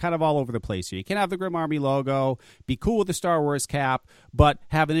you're kind of all over the place here. You can't have the Grim Army logo, be cool with the Star Wars cap, but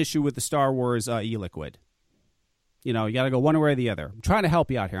have an issue with the Star Wars e-liquid. You know, you got to go one way or the other. I'm trying to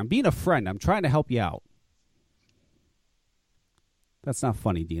help you out here. I'm being a friend. I'm trying to help you out. That's not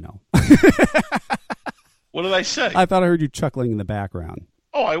funny, Dino. What did I say? I thought I heard you chuckling in the background.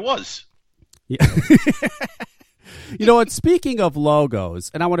 Oh, I was. Yeah. You know what? Speaking of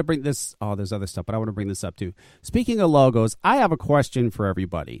logos, and I want to bring this. Oh, there's other stuff, but I want to bring this up too. Speaking of logos, I have a question for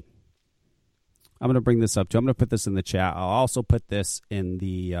everybody. I'm going to bring this up too. I'm going to put this in the chat. I'll also put this in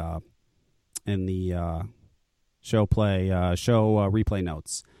the show replay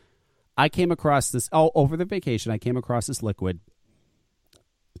notes. I came across this over the vacation. I came across this liquid.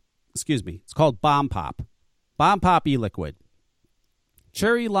 Excuse me. It's called Bomb Pop. Bomb Pop e-liquid.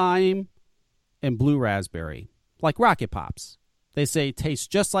 Cherry lime and blue raspberry. Like Rocket Pops. They say it tastes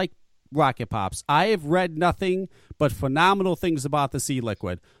just like Rocket Pops. I have read nothing but phenomenal things about this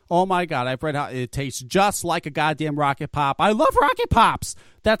e-liquid. Oh my God, I've read how it tastes just like a goddamn Rocket Pop. I love Rocket Pops.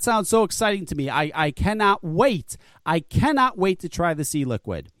 That sounds so exciting to me. I cannot wait. I cannot wait to try this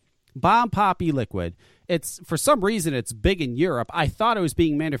e-liquid. Bomb Pop e-liquid. It's, for some reason, it's big in Europe. I thought it was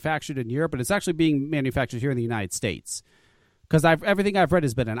being manufactured in Europe, but it's actually being manufactured here in the United States. Because everything I've read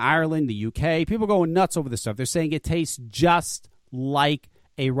has been in Ireland, the UK. People are going nuts over this stuff. They're saying it tastes just like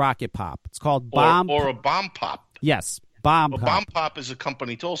a Rocket Pop. It's called Bomb or a Bomb Pop. Yes, Bomb Pop. Bomb Pop is a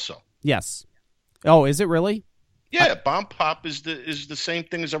company also. Yes. Oh, is it really? Yeah, Bomb Pop is the same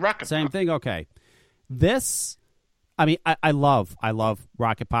thing as a Rocket Pop. Same thing. Okay. This, I mean, I love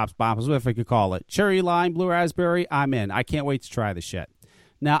Rocket Pops, Bomb Pops, whatever I could call it. Cherry lime, blue raspberry. I'm in. I can't wait to try the shit.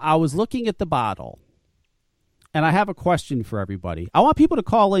 Now, I was looking at the bottle. And I have a question for everybody. I want people to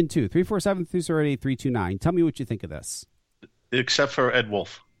call in, too. 347-308-8329. Tell me what you think of this. Except for Ed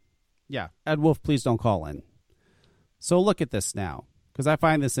Wolf. Yeah. Ed Wolf, please don't call in. So look at this now, because I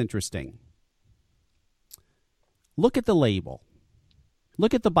find this interesting. Look at the label.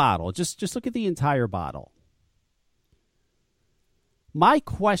 Look at the bottle. Just look at the entire bottle. My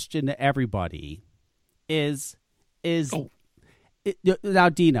question to everybody is now,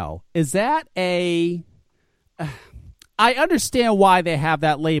 Dino, is that a... I understand why they have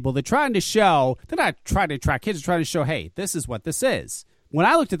that label. They're trying to show, they're not trying to attract kids, they're trying to show, hey, this is what this is. When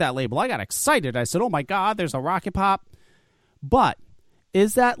I looked at that label, I got excited. I said, oh my God, there's a Rocket Pop. But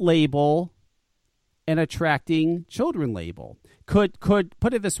is that label an attracting children label? Could put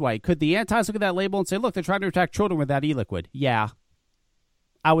it this way, could the antis look at that label and say, look, they're trying to attract children with that e-liquid? Yeah,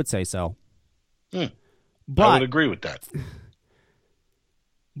 I would say so. But, I would agree with that.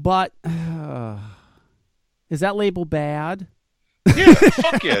 But... is that label bad? Yeah,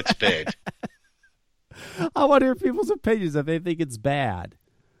 fuck yeah, it's bad. I want to hear people's opinions if they think it's bad.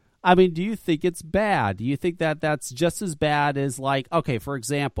 I mean, do you think it's bad? Do you think that that's just as bad as, like, okay, for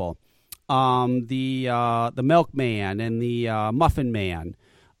example, the Milkman and the Muffin Man?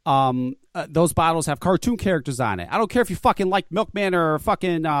 Those bottles have cartoon characters on it. I don't care if you fucking like Milkman or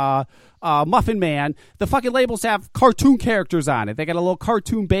fucking Muffin Man. The fucking labels have cartoon characters on it. They got a little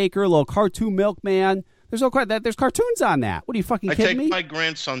cartoon baker, a little cartoon Milkman. There's no there's cartoons on that. What are you fucking kidding me? I take my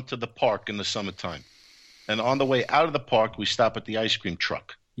grandson to the park in the summertime, and on the way out of the park, we stop at the ice cream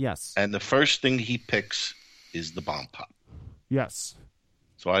truck. Yes. And the first thing he picks is the Bomb Pop. Yes.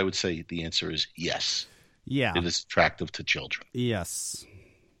 So I would say the answer is yes. Yeah. It is attractive to children. Yes.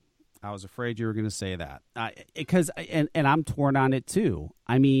 I was afraid you were going to say that. And I'm torn on it too.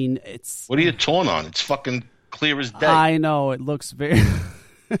 I mean, it's... What are you torn on? It's fucking clear as day. I know. It looks very...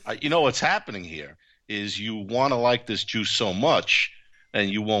 You know what's happening here is you want to like this juice so much, and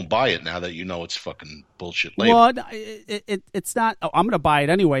you won't buy it now that you know it's fucking bullshit label. Well, it's not. Oh, I'm going to buy it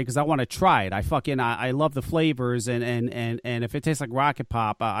anyway because I want to try it. I love the flavors, and if it tastes like Rocket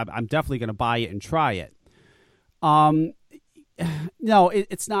Pop, I'm definitely going to buy it and try it. No,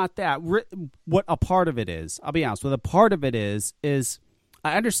 it's not that. What a part of it is, I'll be honest. What a part of it is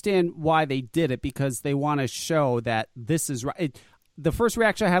I understand why they did it because they want to show that this is right. the first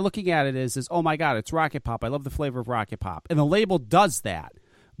reaction I had looking at it is oh my God, it's Rocket Pop. I love the flavor of Rocket Pop. And the label does that.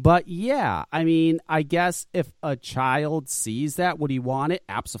 But yeah, I mean, I guess if a child sees that, would he want it?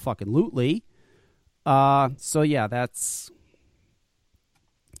 Abso-fucking-lutely. So yeah, that's...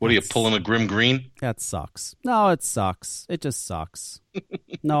 What are you, pulling a Grim Green? That sucks. No, it sucks. It just sucks.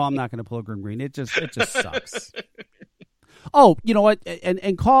 No, I'm not going to pull a Grim Green. It just sucks. Oh, you know what?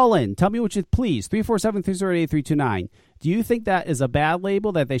 And call in. Tell me what you please. 347-308-8329. Do you think that is a bad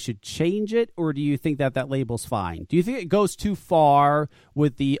label, that they should change it, or do you think that that label's fine? Do you think it goes too far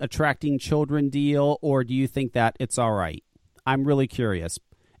with the attracting children deal, or do you think that it's all right? I'm really curious.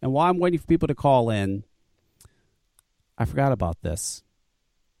 And while I'm waiting for people to call in, I forgot about this.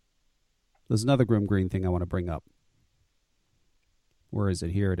 There's another Grim Green thing I want to bring up. Where is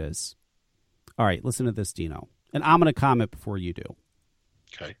it? Here it is. All right, listen to this, Dino. And I'm going to comment before you do.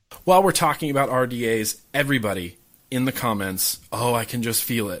 Okay. While we're talking about RDAs, everybody in the comments, oh, I can just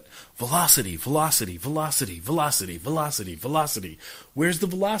feel it. Velocity, velocity, velocity, velocity, velocity, velocity. Where's the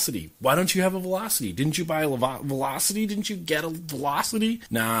velocity? Why don't you have a velocity? Didn't you buy a velocity? Didn't you get a velocity?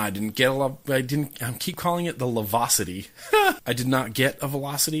 Nah, I didn't get I keep calling it the Levocity. I did not get a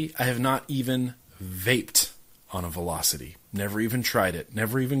velocity. I have not even vaped on a velocity. Never even tried it.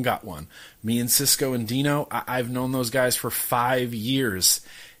 Never even got one. Me and Cisco and Dino, I've known those guys for 5 years,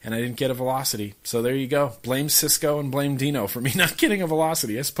 and I didn't get a velocity. So there you go. Blame Cisco and blame Dino for me not getting a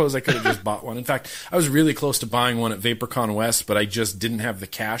velocity. I suppose I could have just bought one. In fact, I was really close to buying one at VaporCon West, but I just didn't have the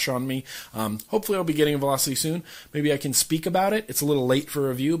cash on me. Hopefully I'll be getting a velocity soon. Maybe I can speak about it. It's a little late for a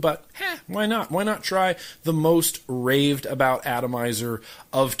review, but why not? Why not try the most raved about atomizer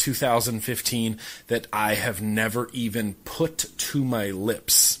of 2015 that I have never even put to my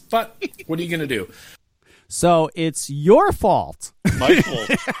lips? But what are you going to do? So it's your fault. My fault.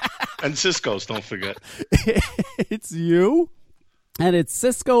 And Cisco's, don't forget. It's you, and it's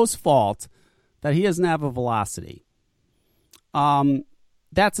Cisco's fault that he doesn't have a velocity.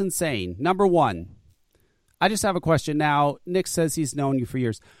 That's insane. Number one, I just have a question. Now, Nick says he's known you for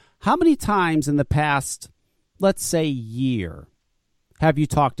years. How many times in the past, let's say, year, have you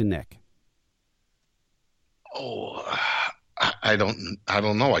talked to Nick? Oh, I don't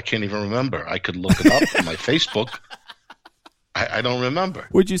know. I can't even remember. I could look it up on my Facebook. I don't remember.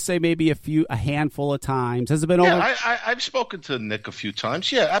 Would you say maybe a handful of times? Has it been over? I've spoken to Nick a few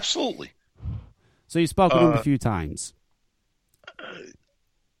times. Yeah, absolutely. So you've spoken to him a few times.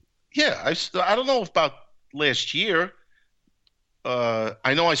 Yeah, I don't know about last year.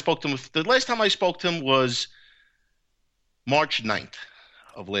 I know I spoke to him. The last time I spoke to him was March 9th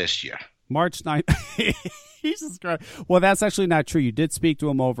of last year. March 9th. Jesus Christ. Well, that's actually not true. You did speak to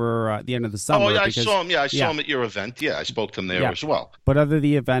him over the end of the summer. Oh, yeah, I saw him. Yeah, I saw him at your event. Yeah, I spoke to him there as well. But other than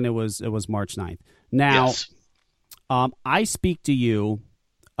the event, it was March 9th. Now, yes. I speak to you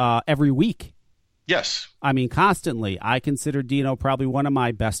every week. Yes. I mean, constantly. I consider Dino probably one of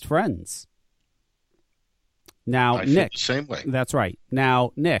my best friends. Now, I Nick. feel the same way. That's right.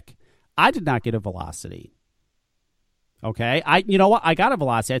 Now, Nick, I did not get a velocity. Okay? You know what? I got a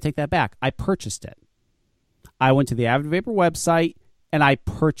velocity. I take that back. I purchased it. I went to the Avid Vapor website, and I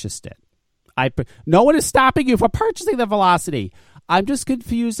purchased it. No one is stopping you from purchasing the velocity. I'm just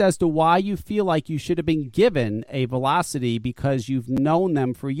confused as to why you feel like you should have been given a velocity because you've known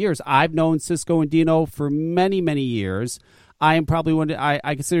them for years. I've known Cisco and Dino for many, many years. I am probably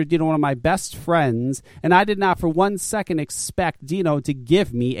I consider Dino one of my best friends, and I did not for 1 second expect Dino to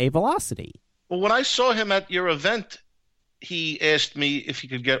give me a velocity. Well, when I saw him at your event, he asked me if he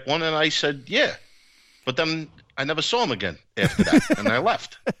could get one, and I said, yeah. But then I never saw him again after that, and I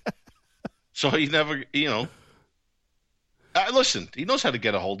left. So he never, listen, he knows how to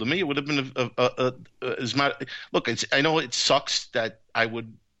get a hold of me. It would have been look, I know it sucks that I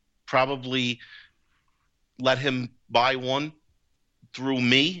would probably let him buy one through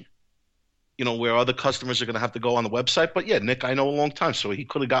me, where other customers are going to have to go on the website. But yeah, Nick, I know a long time, so he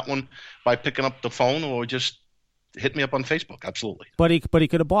could have got one by picking up the phone or just hit me up on Facebook. Absolutely. But he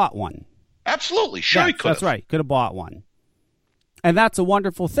could have bought one. Absolutely. Sure, he could have. That's right. Could have bought one. And that's a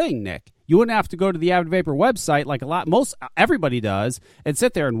wonderful thing, Nick. You wouldn't have to go to the Avid Vapor website like everybody does and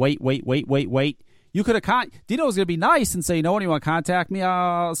sit there and wait. You could have Dino's going to be nice and say, you want to contact me?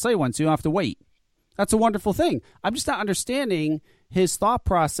 I'll say one, so you don't have to wait. That's a wonderful thing. I'm just not understanding his thought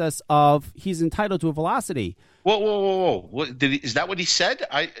process of he's entitled to a velocity. Whoa. Is that what he said?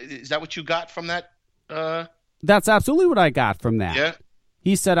 Is that what you got from that? That's absolutely what I got from that. Yeah.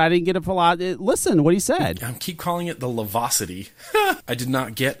 He said I didn't get a velocity. Listen, what he said. I keep calling it the Levocity. I did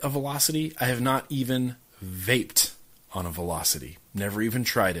not get a velocity. I have not even vaped on a velocity. Never even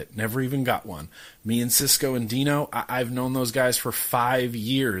tried it. Never even got one. Me and Cisco and Dino, I've known those guys for 5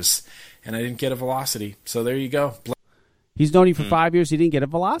 years, and I didn't get a Velocity. So there you go. He's known you for 5 years. He didn't get a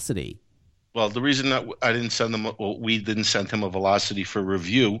Velocity. Well, the reason that I didn't send them, we didn't send him a Velocity for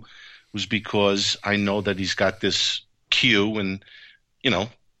review, was because I know that he's got this queue, and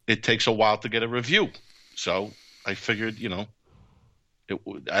it takes a while to get a review. So I figured,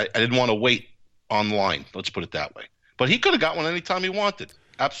 I didn't want to wait online. Let's put it that way. But he could have got one anytime he wanted.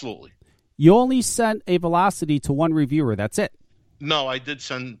 Absolutely. You only sent a Velocity to one reviewer. That's it. No, I did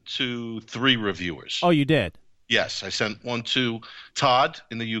send to 3 reviewers. Oh, you did? Yes, I sent one to Todd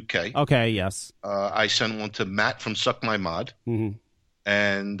in the UK. Okay, yes. I sent one to Matt from Suck My Mod. Mm-hmm.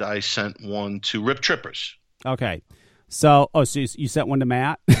 And I sent one to Rip Trippers. Okay. So you sent one to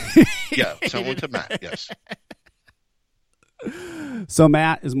Matt? Yeah, sent one to Matt, yes. So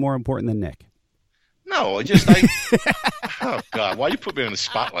Matt is more important than Nick? No, oh, God, why you put me on the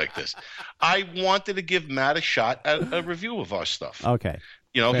spot like this? I wanted to give Matt a shot at a review of our stuff. Okay.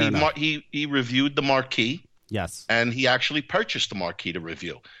 He reviewed the Marquee. Yes. And he actually purchased the Marquee to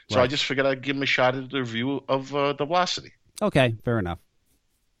review. So right. I just figured I'd give him a shot at the review of the Velocity. Okay, fair enough.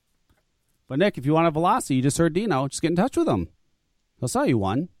 But, Nick, if you want a Velocity, you just heard Dino, just get in touch with him. He'll sell you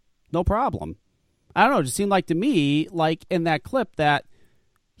one. No problem. I don't know. It just seemed like to me, like in that clip, that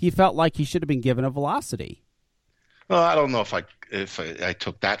he felt like he should have been given a Velocity. Well, I don't know if I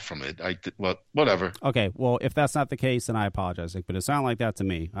took that from it. Well, whatever. Okay, well, if that's not the case, then I apologize, Nick, but it sounded like that to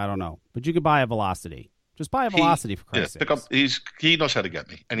me. I don't know. But you could buy a Velocity. Just buy a Velocity for Christ's sake. He knows how to get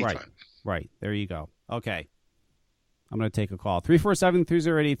me anytime. Right. There you go. Okay. I'm going to take a call.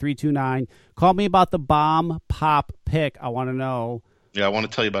 347-308-8329. Call me about the bomb pop pick. I want to know. Yeah, I want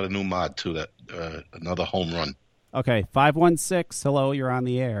to tell you about a new mod, too, that another home run. Okay, 516. Hello, you're on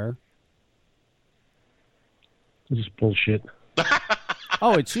the air. This is bullshit.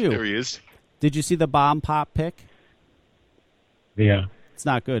 Oh, it's you. There he is. Did you see the bomb pop pick? Yeah. It's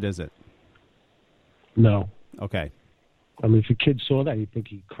not good, is it? No. Okay. I mean, if a kid saw that, he'd think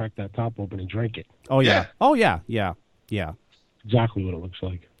he'd crack that top open and drink it. Oh, yeah. Oh, yeah. Yeah. Exactly what it looks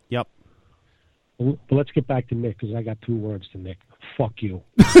like. Yep. But let's get back to Nick, because I got 2 words to Nick. Fuck you.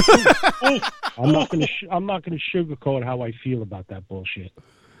 I'm not gonna sugarcoat how I feel about that bullshit.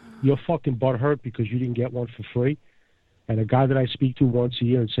 You're fucking butthurt because you didn't get one for free. And a guy that I speak to once a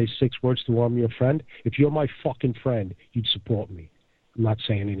year and say 6 words to I'm your friend, if you're my fucking friend, you'd support me. I'm not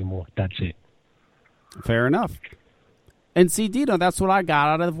saying anymore. That's it. Fair enough. And see, Dino, that's what I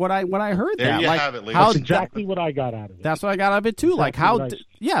got out of when I heard there that. You like, have it, that's exactly what I got out of it. That's what I got out of it too. Exactly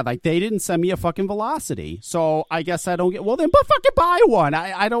like they didn't send me a fucking Velocity, so I guess I don't get. Well, then, but fucking buy one.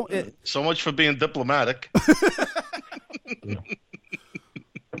 I don't. So much for being diplomatic. Yeah.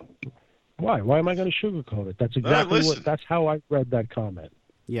 Why? Why am I going to sugarcoat it? That's exactly that's how I read that comment.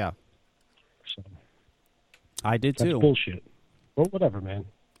 Yeah. So, I did too. That's bullshit. Well, whatever, man.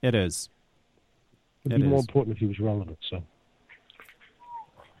 It is. It'd be more important if he was relevant. So.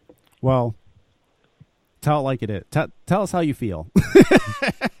 Well, tell it like it is. Tell us how you feel.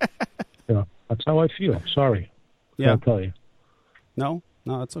 Yeah, that's how I feel. Sorry. Yeah. I'll tell you. No,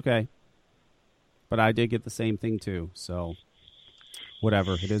 it's okay. But I did get the same thing too. So,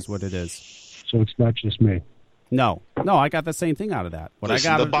 whatever. It is what it is. So it's not just me. No, I got the same thing out of that.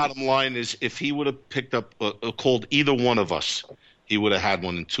 The bottom line is, if he would have picked up, called either one of us, he would have had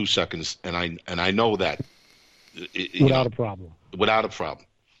one in 2 seconds, and I know that. Without a problem. Without a problem.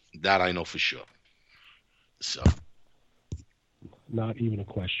 That I know for sure. So. Not even a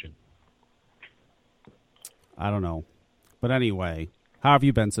question. I don't know. But anyway, how have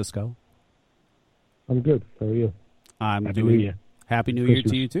you been, Cisco? I'm good. How are you? Happy New Year. Happy New Year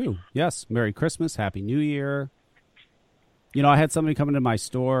to you, too. Yes, Merry Christmas, Happy New Year. You know, I had somebody come into my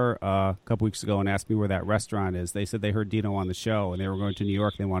store a couple weeks ago and ask me where that restaurant is. They said they heard Dino on the show, and they were going to New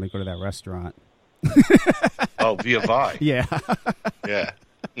York. They wanted to go to that restaurant. Oh, Via Vi. Yeah. Yeah.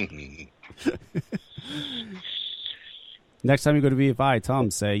 Next time you go to Via Vi, tell them,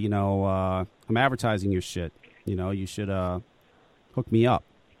 say, I'm advertising your shit. You should hook me up.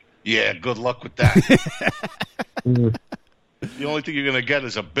 Yeah, good luck with that. The only thing you're going to get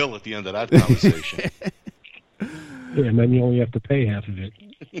is a bill at the end of that conversation. Yeah, and then you only have to pay half of it.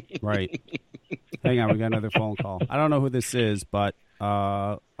 Right. Hang on, we got another phone call. I don't know who this is, but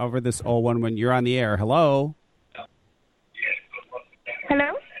over this 011, you're on the air. Hello?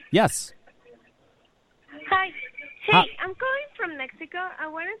 Hello? Yes. Hi. Hey, I'm calling from Mexico. I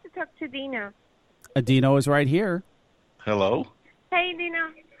wanted to talk to Dino. Dino is right here. Hello? Hey, Dino.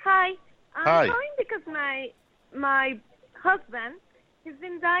 Hi. Hi. I'm calling because my husband, he's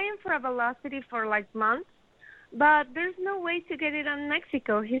been dying for a Velocity for like months. but there's no way to get it on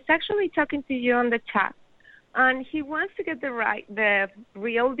Mexico. He's actually talking to you on the chat, and he wants to get the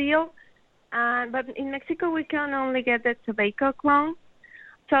real deal. But in Mexico, we can only get the tobacco clone.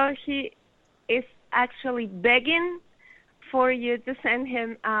 So he is actually begging for you to send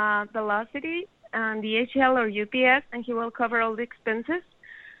him Velocity and DHL or UPS, and he will cover all the expenses.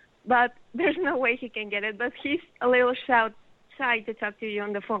 But there's no way he can get it. But he's a little shy to talk to you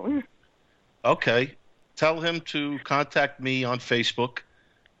on the phone. Okay. Tell him to contact me on Facebook,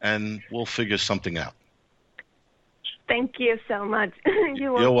 and we'll figure something out. Thank you so much.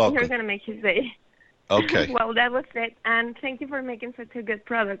 You're welcome. You're going to make his day. Okay. Well, that was it. And thank you for making such a good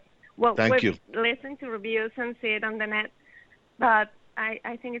product. Well, Thank you. Listen to reviews and see it on the net. But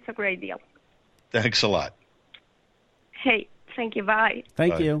I think it's a great deal. Thanks a lot. Hey, thank you. Bye.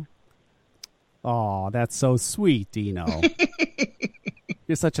 Thank you. Oh, that's so sweet, Dino.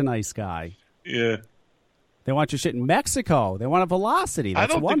 You're such a nice guy. Yeah. They want your shit in Mexico. They want a Velocity.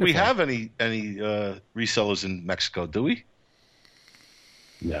 That's I don't wonderful. think we have any resellers in Mexico, do we?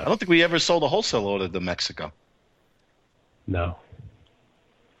 No. I don't think we ever sold a wholesale order to Mexico. No.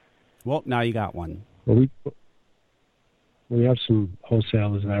 Well, now you got one. Well, we have some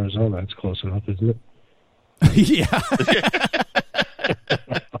wholesalers in Arizona. That's close enough, isn't it? Yeah.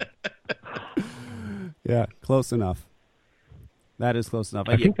 Yeah, close enough. That is close enough.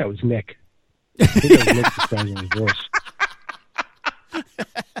 I think that was Nick. I think that was Nick disguising his voice.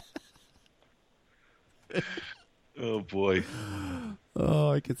 Oh, boy.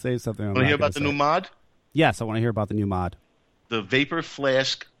 Oh, I could say something. Want to hear about the new mod? Yes, I want to hear about the new mod. The Vapor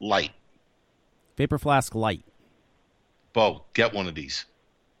Flask Light. Vapor Flask Light. Bo, get one of these.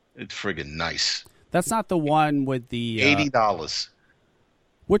 It's friggin' nice. That's not the one with the... $80.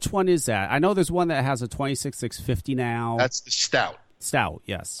 Which one is that? I know there's one that has a 26650 now. That's the Stout. Stout,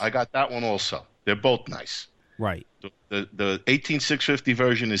 yes. I got that one also. They're both nice. Right. The 18650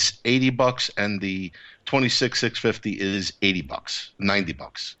 version is $80, and the 26650 is $80,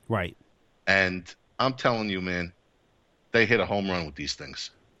 $90. Right. And I'm telling you, man, they hit a home run with these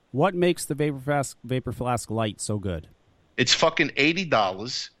things. What makes the Vapor Flask Light so good? It's fucking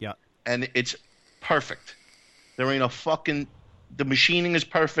 $80. Yeah. And it's perfect. There ain't a fucking... The machining is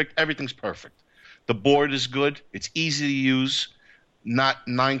perfect. Everything's perfect. The board is good. It's easy to use. Not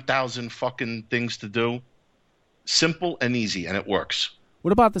 9,000 fucking things to do. Simple and easy, and it works.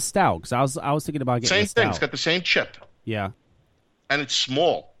 What about the Stout? Because I was thinking about getting Same the Stout. thing. It's got the same chip. Yeah. And it's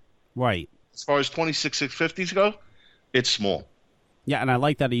small. Right. As far as 26650s go, it's small. Yeah, and I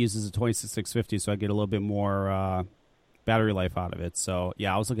like that it uses a 26650, so I get a little bit more battery life out of it. So,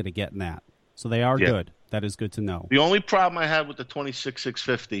 yeah, I was looking at getting that. So they are good. That is good to know. The only problem I had with the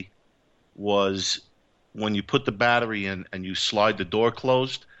 26650 was when you put the battery in and you slide the door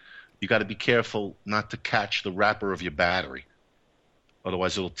closed, you got to be careful not to catch the wrapper of your battery.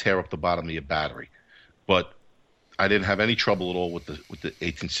 Otherwise, it'll tear up the bottom of your battery. But I didn't have any trouble at all with the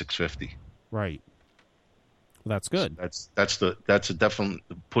 18650. Right. Well, that's good. So that's a definite.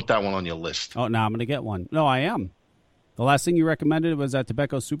 Put that one on your list. Oh, now I'm going to get one. No, I am. The last thing you recommended was that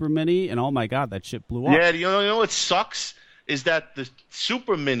Tobacco Super Mini, and oh my God, that shit blew up. Yeah, you know what sucks is that the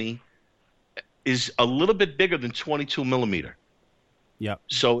Super Mini is a little bit bigger than 22 millimeter. Yep.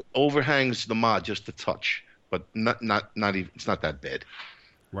 So it overhangs the mod just a touch, but not even. It's not that bad.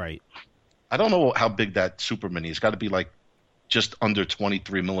 Right. I don't know how big that Super Mini is. It's got to be like just under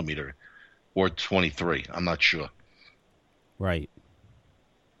 23 millimeter or 23. I'm not sure. Right.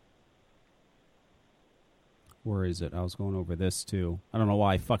 Where is it? I was going over this too. I don't know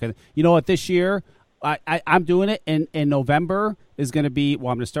why. Fucking. You know what? This year, I'm doing it, and in November is going to be.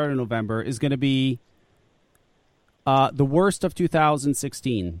 Well, I'm going to start in November. Is going to be the worst of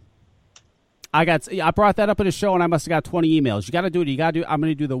 2016. I brought that up in a show, and I must have got 20 emails. You got to do it. I'm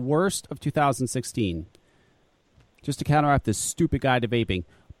going to do the worst of 2016, just to counteract this stupid guide to vaping.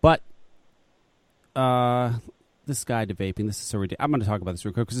 But this guide to vaping, this is so ridiculous. I'm going to talk about this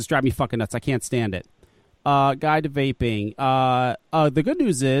real quick because it's driving me fucking nuts. I can't stand it. Guide to vaping. The good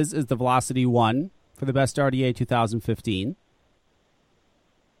news is the Velocity won for the best RDA 2015.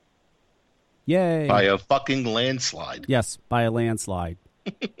 Yay! By a fucking landslide. Yes, by a landslide.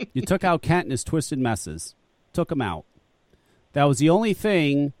 You took out Kent and his twisted messes. Took him out. That was the only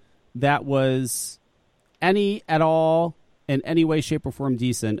thing that was at all in any way, shape, or form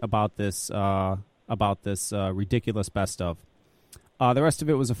decent about this ridiculous best of. The rest of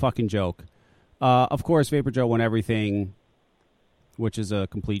it was a fucking joke. Of course, Vapor Joe won everything, which is a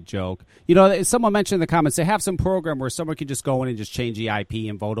complete joke. You know, someone mentioned in the comments, they have some program where someone can just go in and just change the IP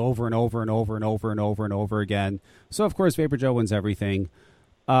and vote over and over and over and over and over and over again. So, of course, Vapor Joe wins everything.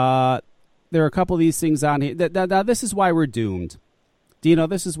 there are a couple of these things on here. Now, this is why we're doomed. Dino,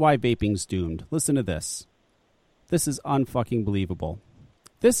 this is why vaping's doomed. Listen to this. This is unfucking believable.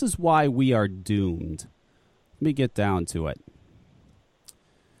 This is why we are doomed. Let me get down to it.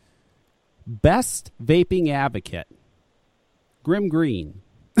 Best vaping advocate, Grim Green.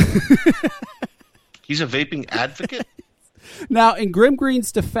 He's a vaping advocate? Now, in Grim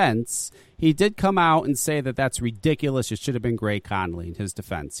Green's defense, he did come out and say that that's ridiculous. It should have been Gray Connolly in his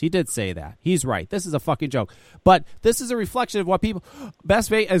defense. He did say that. He's right. This is a fucking joke. But this is a reflection of what people... Best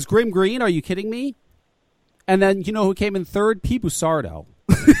vape as Grim Green? Are you kidding me? And then, you know who came in third? Pete Busardo.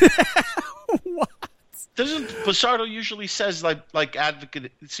 What? Doesn't Busardo usually says like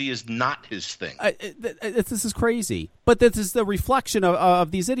advocacy is not his thing? This is crazy. But this is the reflection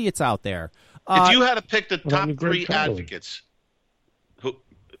of these idiots out there. If you had to pick the top three advocates,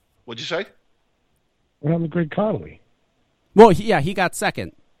 what'd you say? What happened to Greg Connolly? Well, he got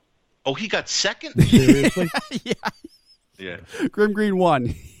second. Oh, he got second? Seriously? Yeah. Grim Green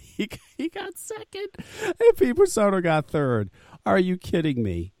won. He got second, and Pete Busardo got third. Are you kidding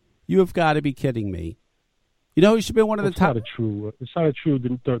me? You have got to be kidding me. You know, he should be one of the top. It's not a true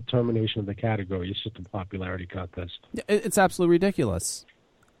determination of the category. It's just a popularity contest. It's absolutely ridiculous.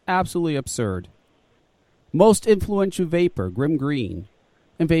 Absolutely absurd. Most influential vapor, Grim Green,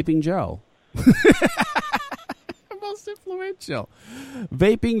 and Vaping Joe. Most influential.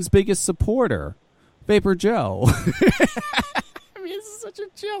 Vaping's biggest supporter, Vapor Joe. I mean, this is such a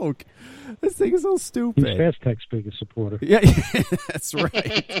joke. This thing is so stupid. He's Fast Tech's biggest supporter. Yeah, that's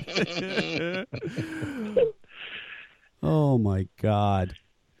right. Oh my God,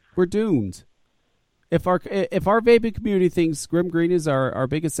 we're doomed. If our vaping community thinks Grim Green is our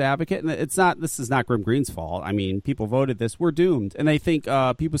biggest advocate, and this is not Grim Green's fault. I mean, people voted this. We're doomed, and they think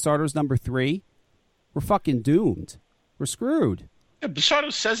Pete Busardo's number 3. We're fucking doomed. We're screwed. Yeah,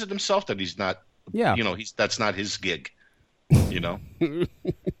 Busardo says it himself that he's not. Yeah, you know, that's not his gig. You know.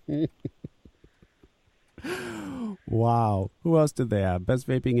 Wow. Who else did they have? Best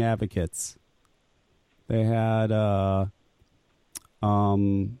vaping advocates. They had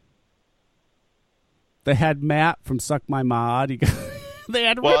they had Matt from Suck My Mod. They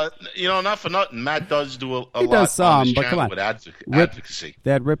had you know, not for nothing. Matt does do a lot does some, on his but come channel on. with advocacy.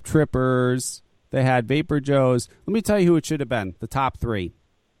 They had Rip Trippers. They had Vapor Joes. Let me tell you who it should have been. The top 3.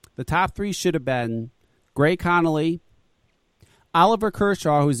 The top 3 should have been Gray Connolly, Oliver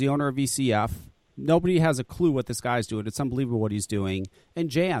Kershaw, who's the owner of VCF. Nobody has a clue what this guy's doing. It's unbelievable what he's doing. And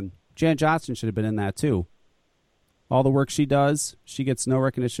Jan Johnson should have been in that too. All the work she does, she gets no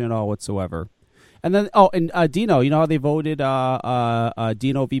recognition at all whatsoever. And then, Dino, you know how they voted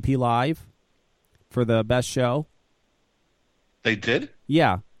Dino VP Live for the best show? They did?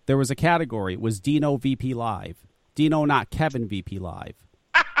 Yeah. There was a category. It was Dino VP Live. Dino, not Kevin VP Live.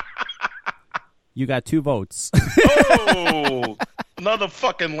 You got 2 votes. Oh, another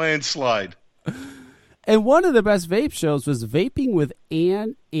fucking landslide. And one of the best vape shows was Vaping with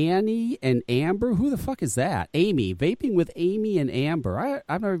Annie and Amber. Who the fuck is that? Amy. Vaping with Amy and Amber.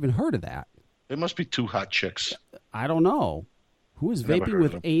 I've never even heard of that. There must be 2 hot chicks. I don't know. Who is Vaping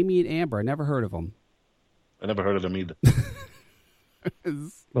with Amy and Amber? I never heard of them. I never heard of them either.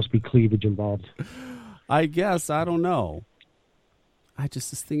 Must be cleavage involved. I guess. I don't know.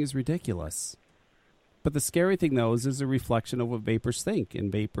 This thing is ridiculous. But the scary thing, though, is a reflection of what vapors think,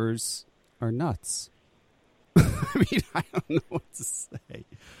 and vapors are nuts. I mean, I don't know what to say.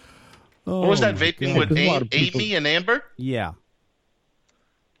 What was that, Vaping with Amy and Amber? Yeah.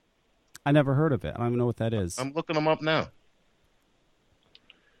 I never heard of it. I don't even know what that is. I'm looking them up now.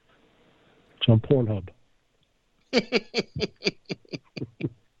 It's on Pornhub.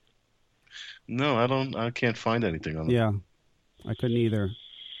 No, I can't find anything on it. Yeah, I couldn't either.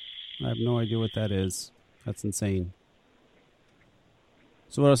 I have no idea what that is. That's insane.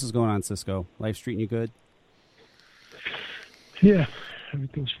 So what else is going on, Cisco? Life's treating you good? Yeah,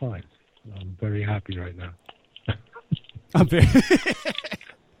 everything's fine. I'm very happy right now. I'm very...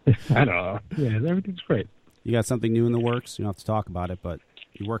 I don't know. Yeah, everything's great. You got something new in the works? You don't have to talk about it, but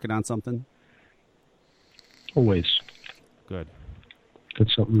you working on something? Always. Good. Got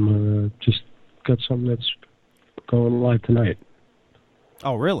something, just got something that's going live tonight.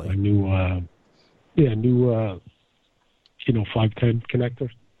 Oh, really? A new, 510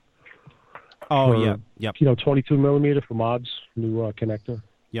 connector. Oh, yeah. Yep. 22 millimeter for mods, new connector.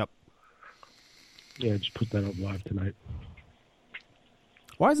 Yep. Yeah, just put that up live tonight.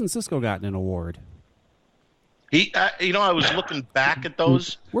 Why hasn't Cisco gotten an award? He, I was looking back at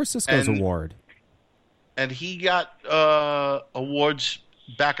those. Where's Cisco's award? And he got awards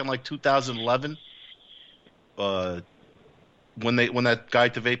back in like 2011. when that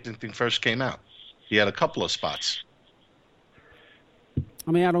guide to vaping thing first came out. He had a couple of spots.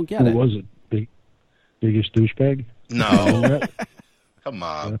 I mean, I don't get Who it. was it? Biggest douchebag? No. Come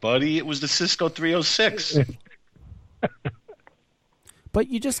on, buddy. It was the Cisco 306. But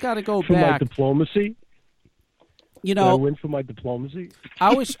you just got to go For back. my diplomacy? You Did I know, win for my diplomacy?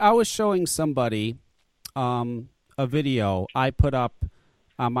 I was showing somebody a video I put up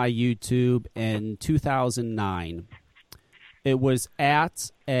on my YouTube in 2009. It was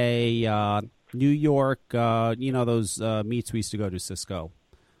at a New York, those meets we used to go to, Cisco,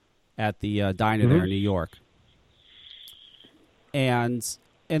 at the diner there in New York. And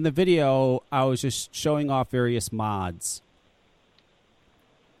in the video, I was just showing off various mods.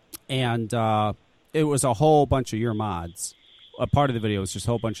 And it was a whole bunch of your mods. A part of the video was just a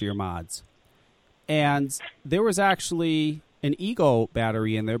whole bunch of your mods. And there was actually an Ego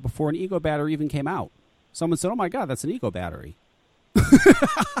battery in there before an Ego battery even came out. Someone said, "Oh my God, that's an Ego battery."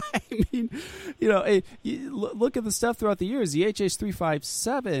 I mean, look at the stuff throughout the years. The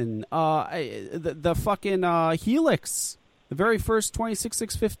HH357, the fucking Helix, the very first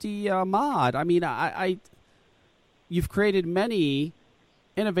 26650 mod. I mean, you've created many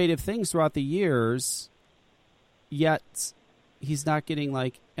innovative things throughout the years, yet he's not getting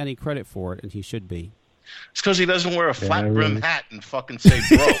any credit for it, and he should be. It's because he doesn't wear a flat brim hat and fucking say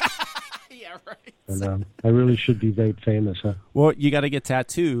bro. Yeah, right. And, I really should be vape famous, huh? Well, you got to get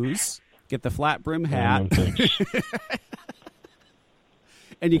tattoos, get the flat brim hat,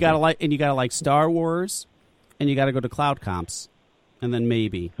 and you got to like Star Wars, and you got to go to Cloud Comps, and then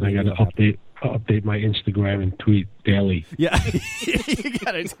maybe I got to update my Instagram and tweet daily. Yeah, you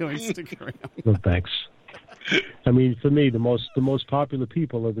got to do Instagram. No thanks. I mean, for me, the most popular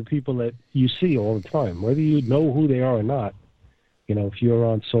people are the people that you see all the time, whether you know who they are or not. If you're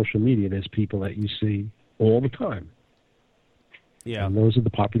on social media, there's people that you see all the time. Yeah, and those are the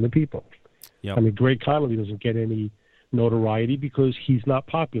popular people. Yep. I mean, Greg Connolly doesn't get any notoriety because he's not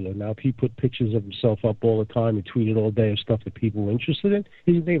popular. Now, if he put pictures of himself up all the time and tweeted all day of stuff that people were interested in,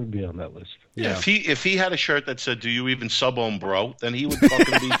 he'd never be on that list. Yeah. If he had a shirt that said, "Do you even sub-ohm, bro?" then he would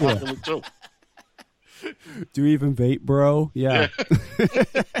fucking be popular too. Do you even vape, bro? Yeah.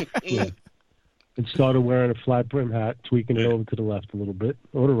 Yeah. And started wearing a flat brim hat, tweaking it over to the left a little bit,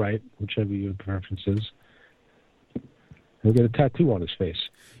 or the right, whichever your preference is. He'll get a tattoo on his face.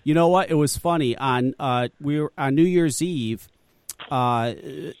 You know what? It was funny on we were on New Year's Eve. A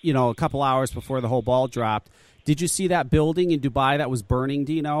couple hours before the whole ball dropped. Did you see that building in Dubai that was burning?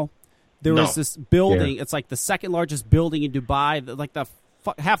 Dino? There was this building. Yeah. It's like the second largest building in Dubai. Like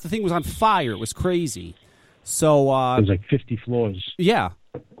half the thing was on fire. It was crazy. So it was like 50 floors. Yeah.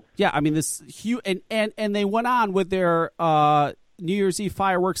 Yeah, I mean this huge, and they went on with their New Year's Eve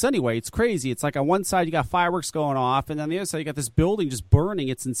fireworks anyway. It's crazy. It's like on one side you got fireworks going off, and on the other side you got this building just burning.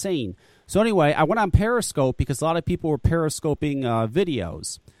 It's insane. So anyway, I went on Periscope because a lot of people were periscoping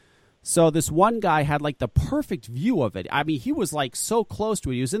videos. So this one guy had the perfect view of it. I mean, he was so close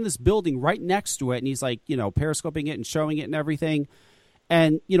to it. He was in this building right next to it, and he's periscoping it and showing it and everything.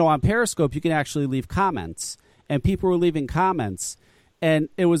 And on Periscope you can actually leave comments, and people were leaving comments. And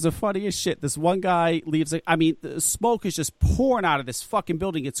it was the funniest shit. This one guy leaves. The smoke is just pouring out of this fucking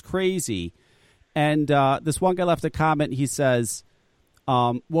building. It's crazy. And this one guy left a comment. He says,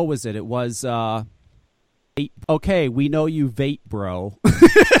 what was it? It was, okay, we know you vape, bro.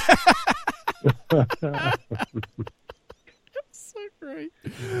 So great.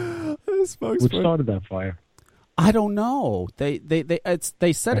 What started that fire? I don't know. They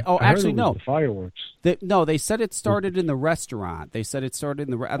said it. Oh, actually, no. The fireworks. They said it started in the restaurant. They said it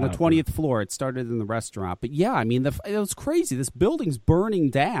started on the 20th floor. It started in the restaurant. But yeah, I mean, it was crazy. This building's burning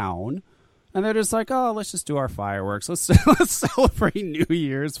down, and they're just like, "Oh, let's just do our fireworks. Let's celebrate New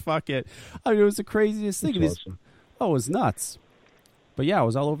Year's. Fuck it." I mean, it was the craziest thing. Awesome. It was nuts. But yeah, it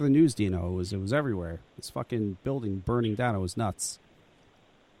was all over the news, Dino. It was everywhere. This fucking building burning down. It was nuts.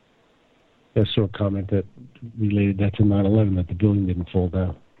 I saw a comment that related that to 9/11, that the building didn't fall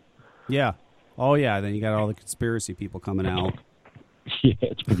down. Yeah. Oh, yeah. Then you got all the conspiracy people coming out. Yeah,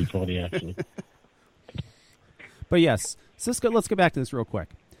 it's pretty funny, actually. But yes, Cisco, let's get back to this real quick.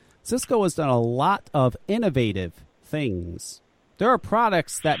 Cisco has done a lot of innovative things. There are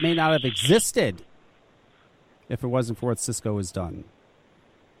products that may not have existed if it wasn't for what Cisco has done.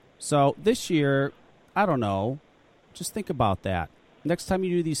 So this year, I don't know, just think about that. Next time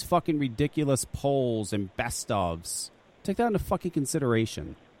you do these fucking ridiculous polls and best ofs, take that into fucking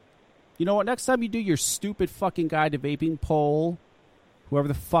consideration. You know what? Next time you do your stupid fucking guide to vaping poll, whoever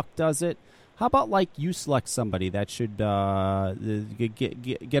the fuck does it, How about like you select somebody that should get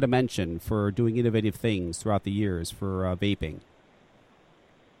a mention for doing innovative things throughout the years for vaping?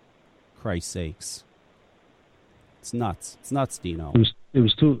 Christ's sakes, it's nuts. It's nuts, Dino. It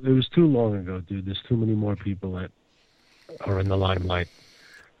was too long ago, dude. There's too many more people that are in the limelight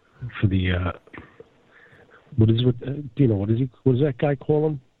for the. What does that guy call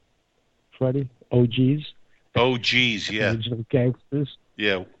them? Freddie? OGs. OGs, yeah. Original gangsters.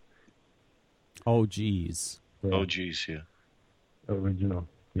 Yeah. OGs. OGs, yeah. Original.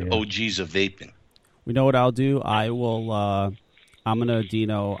 Yeah. OGs of vaping. We know what I'll do. I will. I'm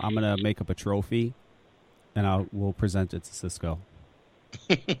gonna make up a trophy, and we'll present it to Cisco.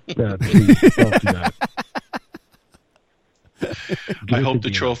 Yeah, please, don't do that. I hope the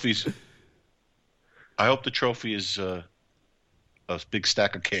trophy is a big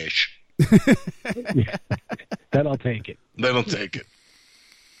stack of cash. Yeah. Then I'll take it. Then I'll take it.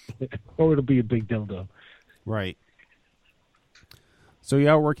 Or it'll be a big dildo. Right. So you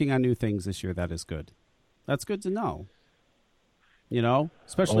are working on new things this year. That is good. That's good to know. You know,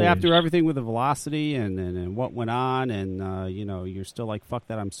 especially after everything with the velocity and what went on, and you're still like, fuck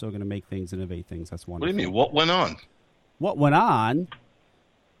that. I'm still going to make things, innovate things. That's wonderful. What do you mean? What went on? What went on?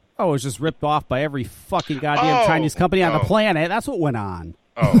 Oh, it was just ripped off by every fucking goddamn Chinese company on the planet. That's what went on.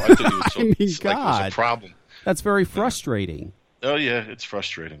 Oh, I thought it was I mean, like it was a problem. That's very frustrating. Oh, yeah, it's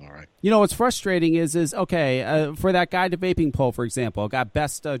frustrating, all right. You know, what's frustrating is okay, for that Guide to Vaping poll, for example, got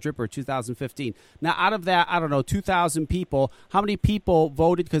Best Dripper 2015. Now, out of that, I don't know, 2,000 people, how many people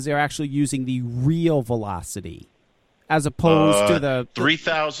voted because they're actually using the real velocity as opposed to the...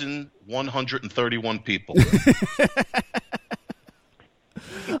 3,131 people. I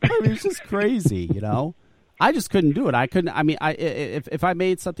mean, it's just crazy, you know? I just couldn't do it. I couldn't. I mean, if I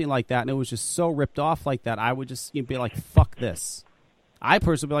made something like that and it was just so ripped off like that, I would just be like, "Fuck this." I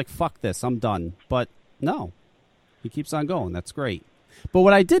personally be like, "Fuck this. I'm done." But no, he keeps on going. That's great. But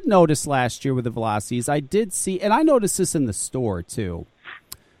what I did notice last year with the velocities, I did see, and I noticed this in the store too.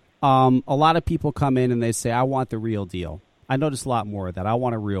 A lot of people come in and they say, "I want the real deal." I noticed a lot more of that. I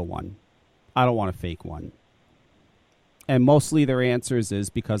want a real one. I don't want a fake one. And mostly their answers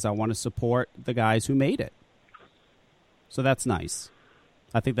is because I want to support the guys who made it. So that's nice.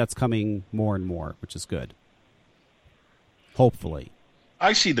 I think that's coming more and more, which is good. Hopefully.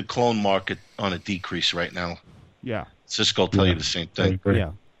 I see the clone market on a decrease right now. Yeah. Cisco will tell you the same thing.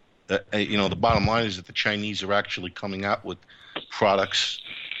 Yeah. The bottom line is that the Chinese are actually coming out with products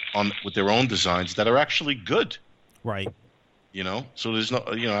with their own designs that are actually good. Right. So there's no,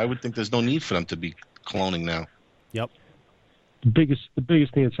 I would think there's no need for them to be cloning now. Yep. The biggest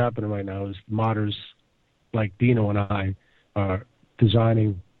thing that's happening right now is modders like Dino and I are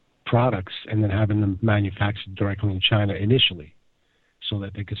designing products and then having them manufactured directly in China initially so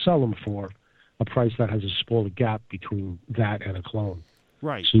that they could sell them for a price that has a smaller gap between that and a clone.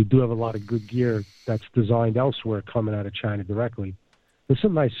 Right. So you do have a lot of good gear that's designed elsewhere coming out of China directly. There's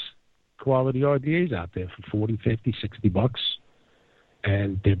some nice quality RDAs out there for 40, 50, 60 bucks.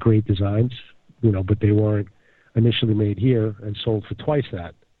 And they're great designs, but they weren't initially made here and sold for twice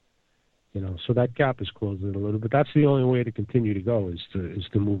that. So that gap is closing a little bit. That's the only way to continue to go is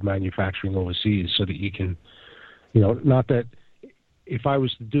to move manufacturing overseas so that you can, not that if I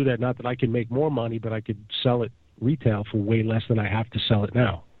was to do that, not that I can make more money, but I could sell it retail for way less than I have to sell it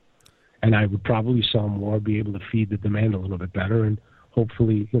now. And I would probably sell more, be able to feed the demand a little bit better, and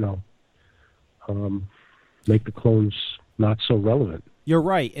hopefully, make the clones not so relevant. You're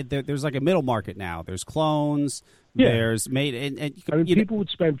right. There's like a middle market now. There's clones. Yeah. There's made. And people would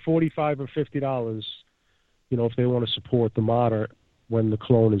spend $45 or $50, if they want to support the modder when the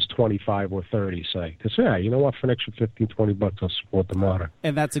clone is 25 or 30, say. Because, for an extra $15, $20, I'll support the modder.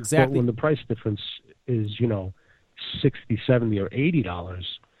 And that's exactly. But when the price difference is, $60, $70, or $80,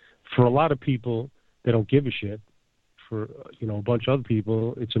 for a lot of people, they don't give a shit. For, a bunch of other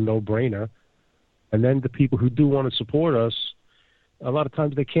people, it's a no-brainer. And then the people who do want to support us, a lot of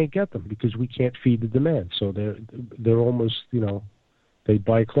times they can't get them because we can't feed the demand. So they're almost, they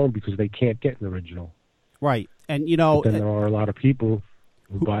buy a clone because they can't get an original. Right. And, but then there are a lot of people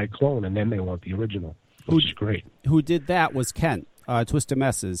who buy a clone and then they want the original, which is great. Who did that was Kent, Twisted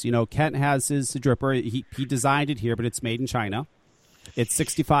Messes. Kent has his dripper. He designed it here, but it's made in China. It's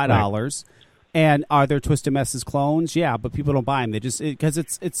 $65. Right. And are there Twisted Messes clones? Yeah, but people don't buy them. They just because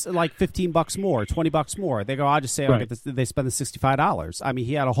it's like $15 more, $20 more. They go, I'll just say, right. They spend the $65. I mean,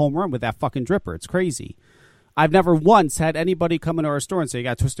 he had a home run with that fucking dripper. It's crazy. I've never once had anybody come into our store and say, "You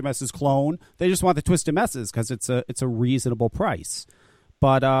got Twisted Messes clone." They just want the Twisted Messes because it's a reasonable price.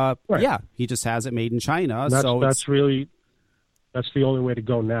 But right. Yeah, he just has it made in China. That's so that's really That's the only way to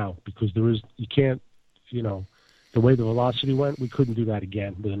go now, because you can't, the way the Velocity went, we couldn't do that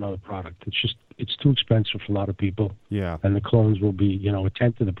again with another product. It's too expensive for a lot of people. Yeah. And the clones will be, a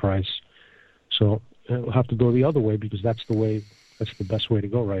tenth of the price. So we'll have to go the other way, because that's the best way to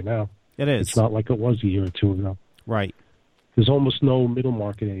go right now. It is. It's not like it was a year or two ago. Right. There's almost no middle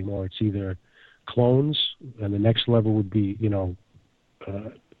market anymore. It's either clones, and the next level would be,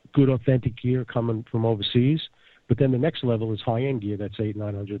 good authentic gear coming from overseas. But then the next level is high-end gear that's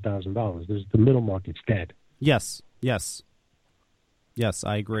 $800,000-$900,000. The middle market's dead. Yes,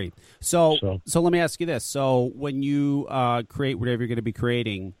 I agree. So let me ask you this. So when you create whatever you're going to be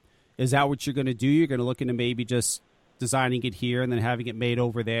creating, is that what you're going to do? You're going to look into maybe just designing it here and then having it made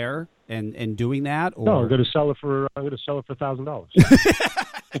over there and doing that? Or? No, I'm going to sell it for $1,000.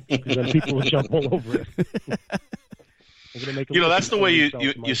 Because then people will jump all over it. That's the way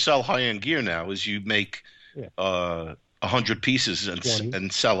you sell high-end gear now, is you make 100 pieces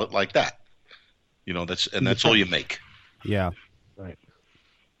and sell it like that. That's all you make. Yeah. Right.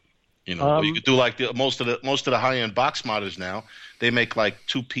 You could do like most of the high-end box modders now. They make like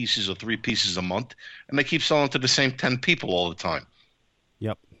 2 pieces or 3 pieces a month, and they keep selling to the same 10 people all the time.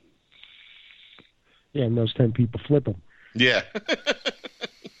 Yep. Yeah, and those 10 people flip them. Yeah.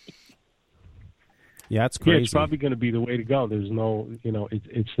 Yeah, it's crazy. Yeah, it's probably going to be the way to go. There's no,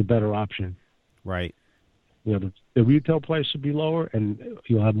 it's the better option. Right. The retail price would be lower, and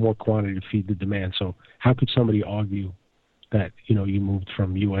you'll have more quantity to feed the demand. So how could somebody argue that, you moved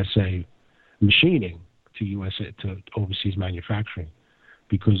from USA machining to overseas manufacturing?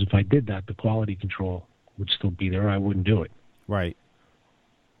 Because if I did that, the quality control would still be there. I wouldn't do it. Right.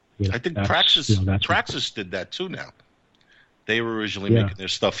 I think Praxis did that too now. They were originally making their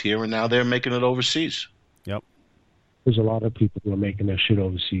stuff here, and now they're making it overseas. Yep. There's a lot of people who are making their shit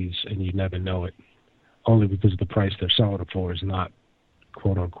overseas, and you never know it. Only because the price they're selling it for is not,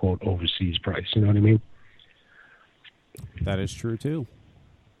 quote-unquote, overseas price. You know what I mean? That is true, too.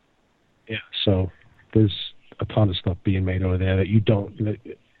 Yeah, so there's a ton of stuff being made over there that you don't, they're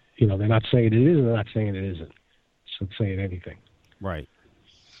not saying it is, and they're not saying it isn't. So it's saying anything. Right.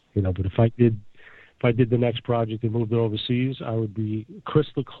 But if I did the next project and moved it overseas, I would be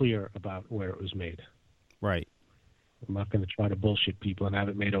crystal clear about where it was made. Right. I'm not going to try to bullshit people and have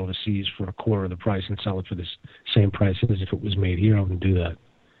it made overseas for a quarter of the price and sell it for the same price as if it was made here. I wouldn't do that.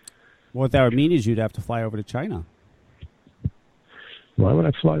 What that would mean is you'd have to fly over to China. Why would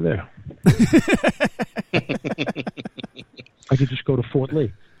I fly there? I could just go to Fort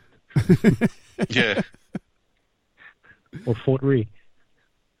Lee. Yeah. Or Fort Ree.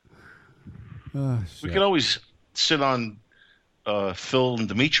 We could always sit on Phil and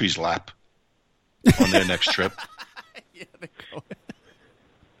Dimitri's lap on their next trip.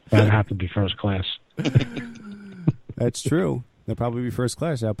 That'd have to be first class. That's true. They'll probably be first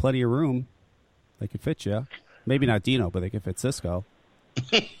class. They have plenty of room. They could fit you. Maybe not Dino, but they could fit Cisco.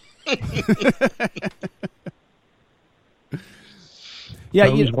 Yeah, I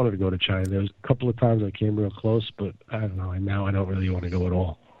always wanted to go to China. There was a couple of times I came real close, but I don't know. Now I don't really want to go at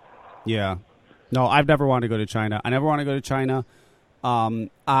all. Yeah. No, I've never wanted to go to China. I never want to go to China.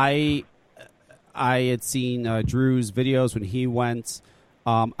 I had seen Drew's videos when he went.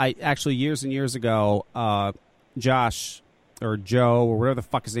 I actually, years and years ago, Josh or Joe or whatever the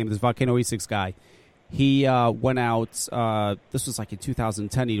fuck his name is, this Volcano E6 guy, he went out. This was like in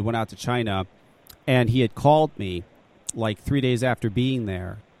 2010. He went out to China, and he had called me like 3 days after being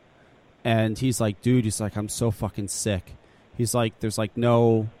there, and he's like, "Dude," he's like, "I'm so fucking sick." He's like, "There's like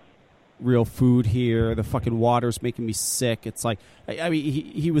no real food here. The fucking water's making me sick." It's like, I mean,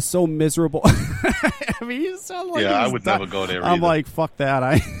 he was so miserable. I mean, he sounded like I would never go there. I'm either. like, fuck that.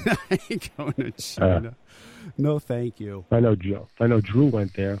 I ain't going to China. No, thank you. I know Drew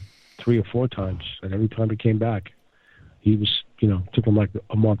went there 3 or 4 times, and every time he came back, he was, took him like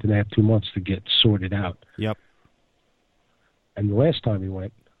a month and a half, 2 months to get sorted out. Yep. And the last time he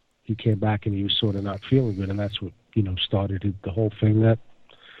went, he came back and he was sort of not feeling good, and that's what, started the whole thing that,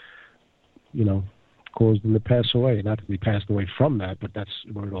 caused him to pass away. Not that he passed away from that, but that's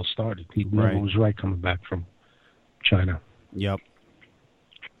where it all started. He never was right coming back from China. Yep.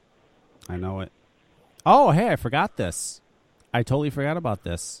 I know it. Oh, hey, I forgot this. I totally forgot about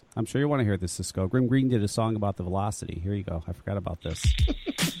this. I'm sure you want to hear this, Cisco. Grim Green did a song about the Velocity. Here you go. I forgot about this.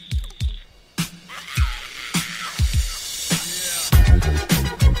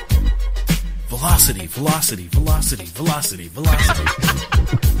 Velocity, velocity, velocity, velocity, velocity.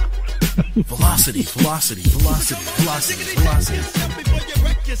 Velocity, velocity, velocity, velocity, velocity.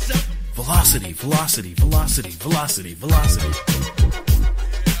 Velocity, velocity, velocity, velocity, velocity.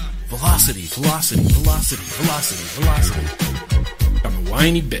 Velocity, velocity, velocity, velocity, velocity.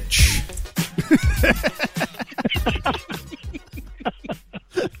 whiny bitch.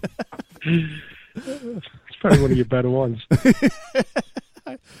 It's probably one of your better ones.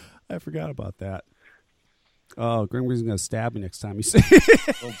 I forgot about that. Oh, Grimby's going to stab me next time you say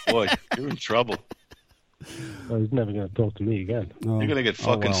it. Oh, boy. You're in trouble. Well, he's never going to talk to me again. Oh. You're going to get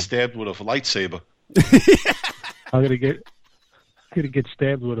fucking stabbed with a lightsaber. I'm going to get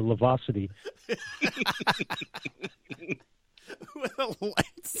stabbed with a Lavosity. With a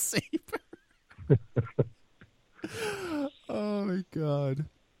lightsaber. Oh, my God.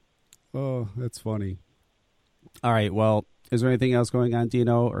 Oh, that's funny. All right, well, is there anything else going on,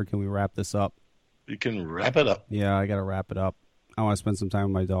 Dino, or can we wrap this up? You can wrap it up. Yeah, I got to wrap it up. I want to spend some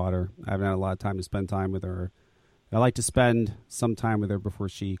time with my daughter. I haven't had a lot of time to spend time with her. I like to spend some time with her before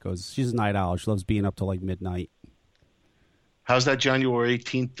she goes. She's a night owl. She loves being up till like midnight. How's that January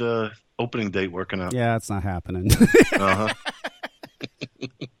 18th opening date working out? Yeah, it's not happening. Uh-huh.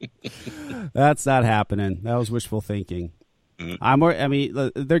 That's not happening. That was wishful thinking.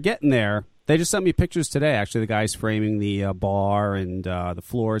 Mm-hmm. They're getting there. They just sent me pictures today. Actually, the guy's framing the bar and the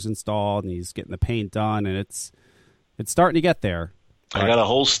floors installed, and he's getting the paint done, and it's starting to get there. I got a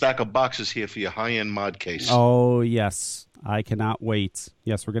whole stack of boxes here for your high-end mod case. Oh, yes. I cannot wait.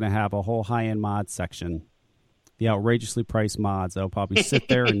 Yes, we're going to have a whole high-end mod section. The outrageously priced mods that'll probably sit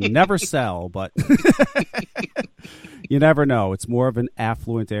there and never sell, but you never know. It's more of an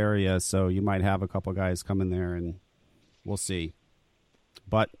affluent area, so you might have a couple guys come in there, and we'll see.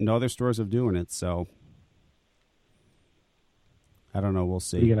 But no other stores are doing it, so I don't know. We'll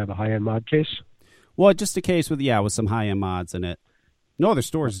see. You going to have a high-end mod case? Well, just a case with some high-end mods in it. No other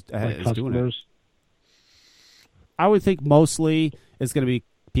stores is doing it. I would think mostly it's going to be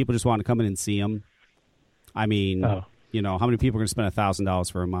people just want to come in and see them. I mean, how many people are going to spend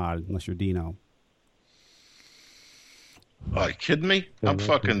 $1,000 for a mod unless you're Dino? Are you kidding me? I'm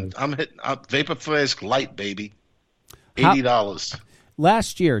hitting Vapor Flask Light, baby. $80.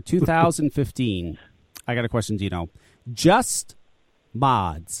 Last year, 2015, I got a question, Dino. Just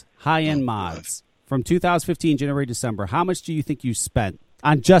mods, high-end mods, from 2015, January, December, how much do you think you spent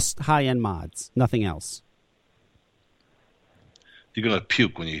on just high-end mods, nothing else? You're going to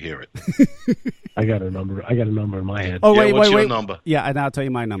puke when you hear it. I got a number in my head. Oh, wait, what's wait, your wait. number? Yeah, and I'll tell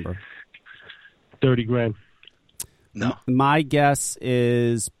you my number. $30,000. No. My guess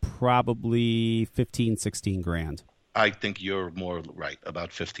is probably 15, 16 grand. I think you're more right,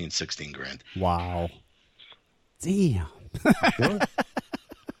 about 15, 16 grand. Wow. Damn. Sure.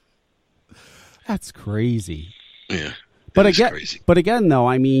 That's crazy. Yeah. But crazy. But again, though,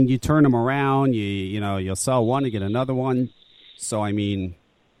 I mean, you turn them around, you'll sell one, you get another one. So, I mean,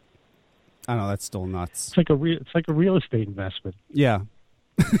 I don't know, that's still nuts. It's like a real estate investment. Yeah.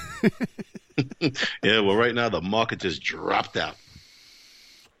 Yeah, well, right now the market just dropped out.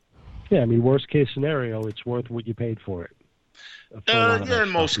 Yeah, I mean, worst case scenario, it's worth what you paid for it. In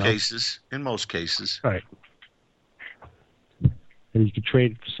most cases. In most cases. Right. And you could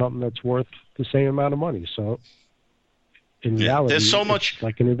trade for something that's worth the same amount of money. So, in reality, there's so it's much,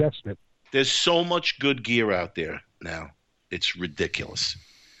 like an investment. There's so much good gear out there now. It's ridiculous.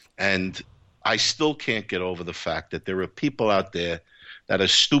 And I still can't get over the fact that there are people out there that are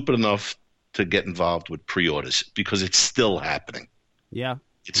stupid enough to get involved with pre-orders because it's still happening. Yeah.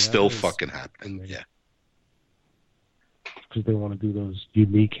 It's still fucking happening. Yeah. Because they want to do those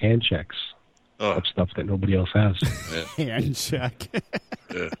unique hand checks of stuff that nobody else has. Yeah. Hand check.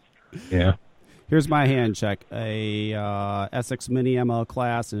 Yeah. Here's my hand check. A SX Mini ML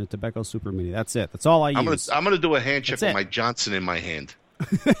class and a Tobacco Super Mini. That's it. That's all I use. I'm gonna do a hand check That's with it. my Johnson in my hand.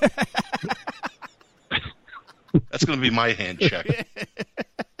 That's going to be my hand check.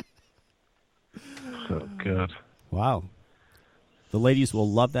 Oh, God. Wow. The ladies will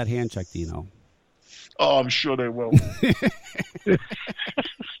love that hand check, Dino. Oh, I'm sure they will.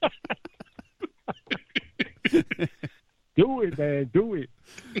 Do it, man. Do it.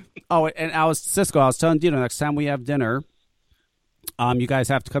 Oh, and Cisco, I was telling Dino, next time we have dinner, you guys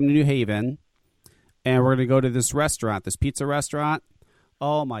have to come to New Haven, and we're going to go to this restaurant, this pizza restaurant.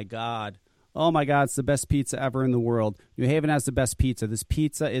 Oh, my God. Oh, my God, it's the best pizza ever in the world. New Haven has the best pizza. This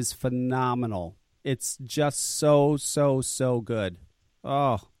pizza is phenomenal. It's just so, so, so good.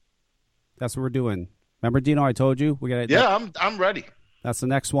 Oh, that's what we're doing. Remember, Dino, I told you? I'm ready. That's the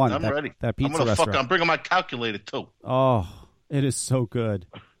next one. I'm ready. That pizza I'm restaurant. I'm bringing my calculator, too. Oh, it is so good.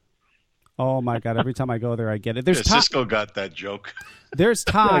 Oh, my God. Every time I go there, I get it. Cisco got that joke. There's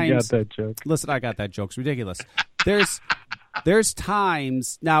times. I got that joke. Listen, I got that joke. It's ridiculous. There's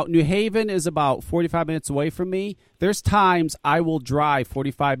times now. New Haven is about 45 minutes away from me. There's times I will drive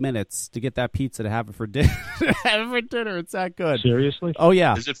 45 minutes to get that pizza to have it for dinner. Have it for dinner. It's that good. Seriously? Oh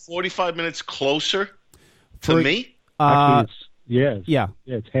yeah. Is it 45 minutes closer to me? Actually, it's, yeah.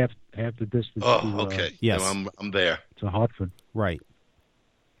 It's half the distance. Oh, okay. Yes. No, I'm there. To Hartford. Right.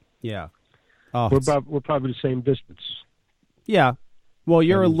 Yeah. Oh, we're probably the same distance. Yeah. Well,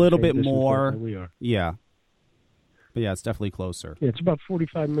 you're a Probably the little same bit distance more. than we are. Yeah. But yeah, it's definitely closer. Yeah, it's about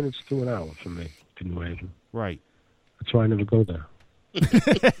 45 minutes to an hour from me to New Haven. Right. That's why I never go there.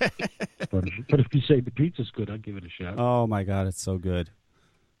 but if you say the pizza's good, I'll give it a shot. Oh my God, it's so good.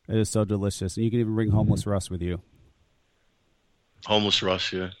 It is so delicious, and you can even bring Homeless Russ with you. Homeless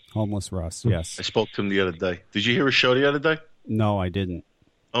Russ, yeah. Homeless Russ, yes. I spoke to him the other day. Did you hear his show the other day? No, I didn't.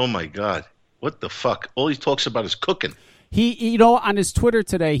 Oh my God, what the fuck? All he talks about is cooking. He, on his Twitter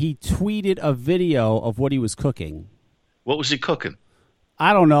today, he tweeted a video of what he was cooking. What was he cooking?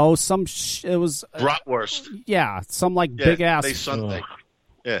 I don't know. It was bratwurst. Yeah, some big ass. They Sunday.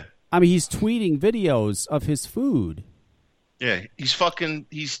 Yeah. I mean, he's tweeting videos of his food. Yeah, he's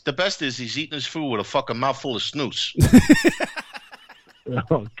the best is he's eating his food with a fucking mouthful of snooze. Oh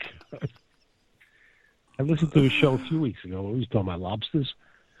God! I listened to his show a few weeks ago. He was talking about lobsters.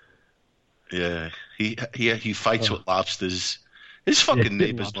 Yeah, he fights with lobsters. His fucking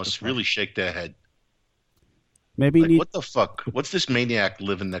neighbors must really shake their head. Maybe what the fuck? What's this maniac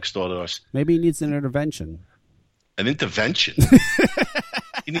living next door to us? Maybe he needs an intervention. An intervention?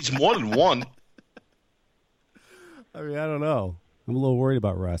 He needs more than one. I mean, I don't know. I'm a little worried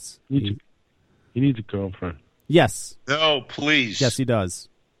about Russ. He needs a girlfriend. Yes. No, please. Yes, he does.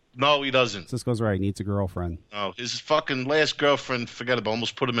 No, he doesn't. Cisco's right. He needs a girlfriend. No, his fucking last girlfriend, forget about,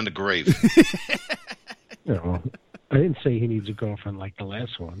 almost put him in the grave. No, I didn't say he needs a girlfriend like the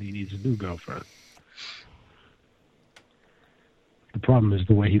last one. He needs a new girlfriend. The problem is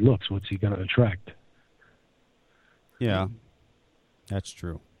the way he looks. What's he going to attract? Yeah, that's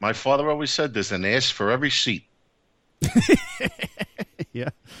true. My father always said there's an ass for every seat. Yeah.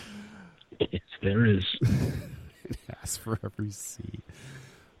 Yes, there is. Ask for every seat.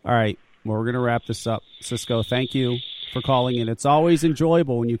 All right. Well, we're going to wrap this up. Cisco, thank you for calling in. It's always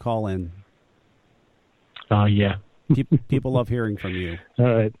enjoyable when you call in. Yeah. People love hearing from you.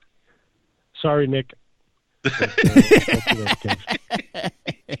 All right. Sorry, Nick. It's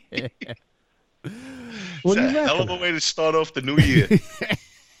a hell of a way to start off the new year.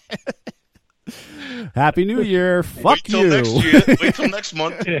 Happy New Year. Fuck wait till you. Next year. Wait till next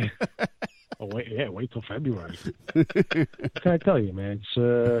month. Oh, wait till February. What can I tell you, man?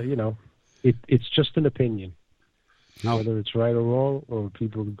 It's, it's just an opinion. No. Whether it's right or wrong, or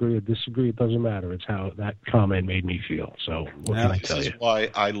people agree or disagree, it doesn't matter. It's how that comment made me feel. So what can I tell This you? is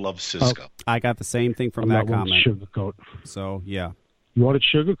why I love Cisco. I got the same thing from I'm that not one to comment. sugarcoat. So, yeah. You want it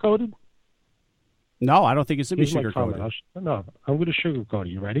sugar-coated? No, I don't think it's going to be Here's my sugar-coated. comment. No, I'm going to sugarcoat it.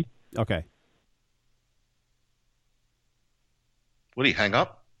 You ready? Okay. What, did he hang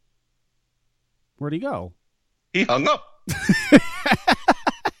up? Where'd he go? He hung up.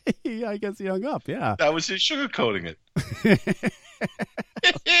 Yeah, I guess he hung up, yeah. That was his sugarcoating it.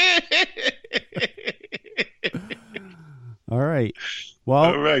 All right. Well,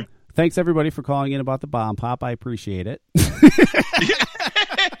 All right. Thanks, everybody, for calling in about the bomb pop. I appreciate it.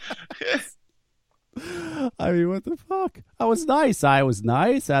 I mean, what the fuck? I was nice.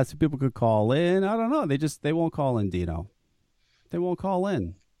 Asked if people could call in. I don't know. They won't call in, Dino. They won't call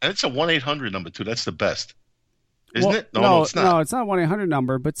in. And it's a 1-800 number, too. That's the best. Isn't it? No, it's not. No, it's not a 1-800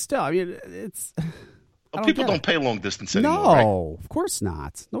 number, but still, I mean, it's... People don't pay long distance anymore, No, right? of course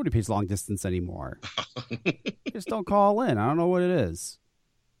not. Nobody pays long distance anymore. Just don't call in. I don't know what it is.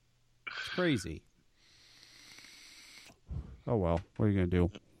 It's crazy. Oh, well. What are you going to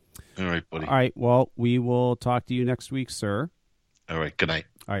do? All right, buddy. All right. Well, we will talk to you next week, sir. All right. Good night.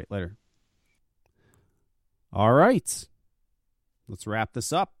 All right. Later. All right. Let's wrap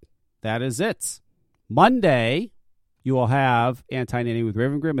this up. That is it. Monday, you will have Anti-Nanny with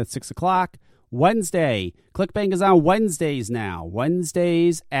Raven Grimm at 6 o'clock. Wednesday, ClickBang is on Wednesdays now.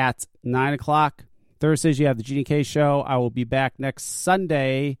 Wednesdays at 9 o'clock. Thursdays, you have the Genie K show. I will be back next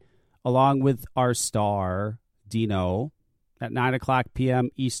Sunday along with our star, Dino, at 9 o'clock p.m.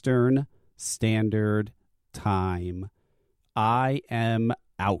 Eastern Standard Time. I am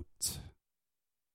out.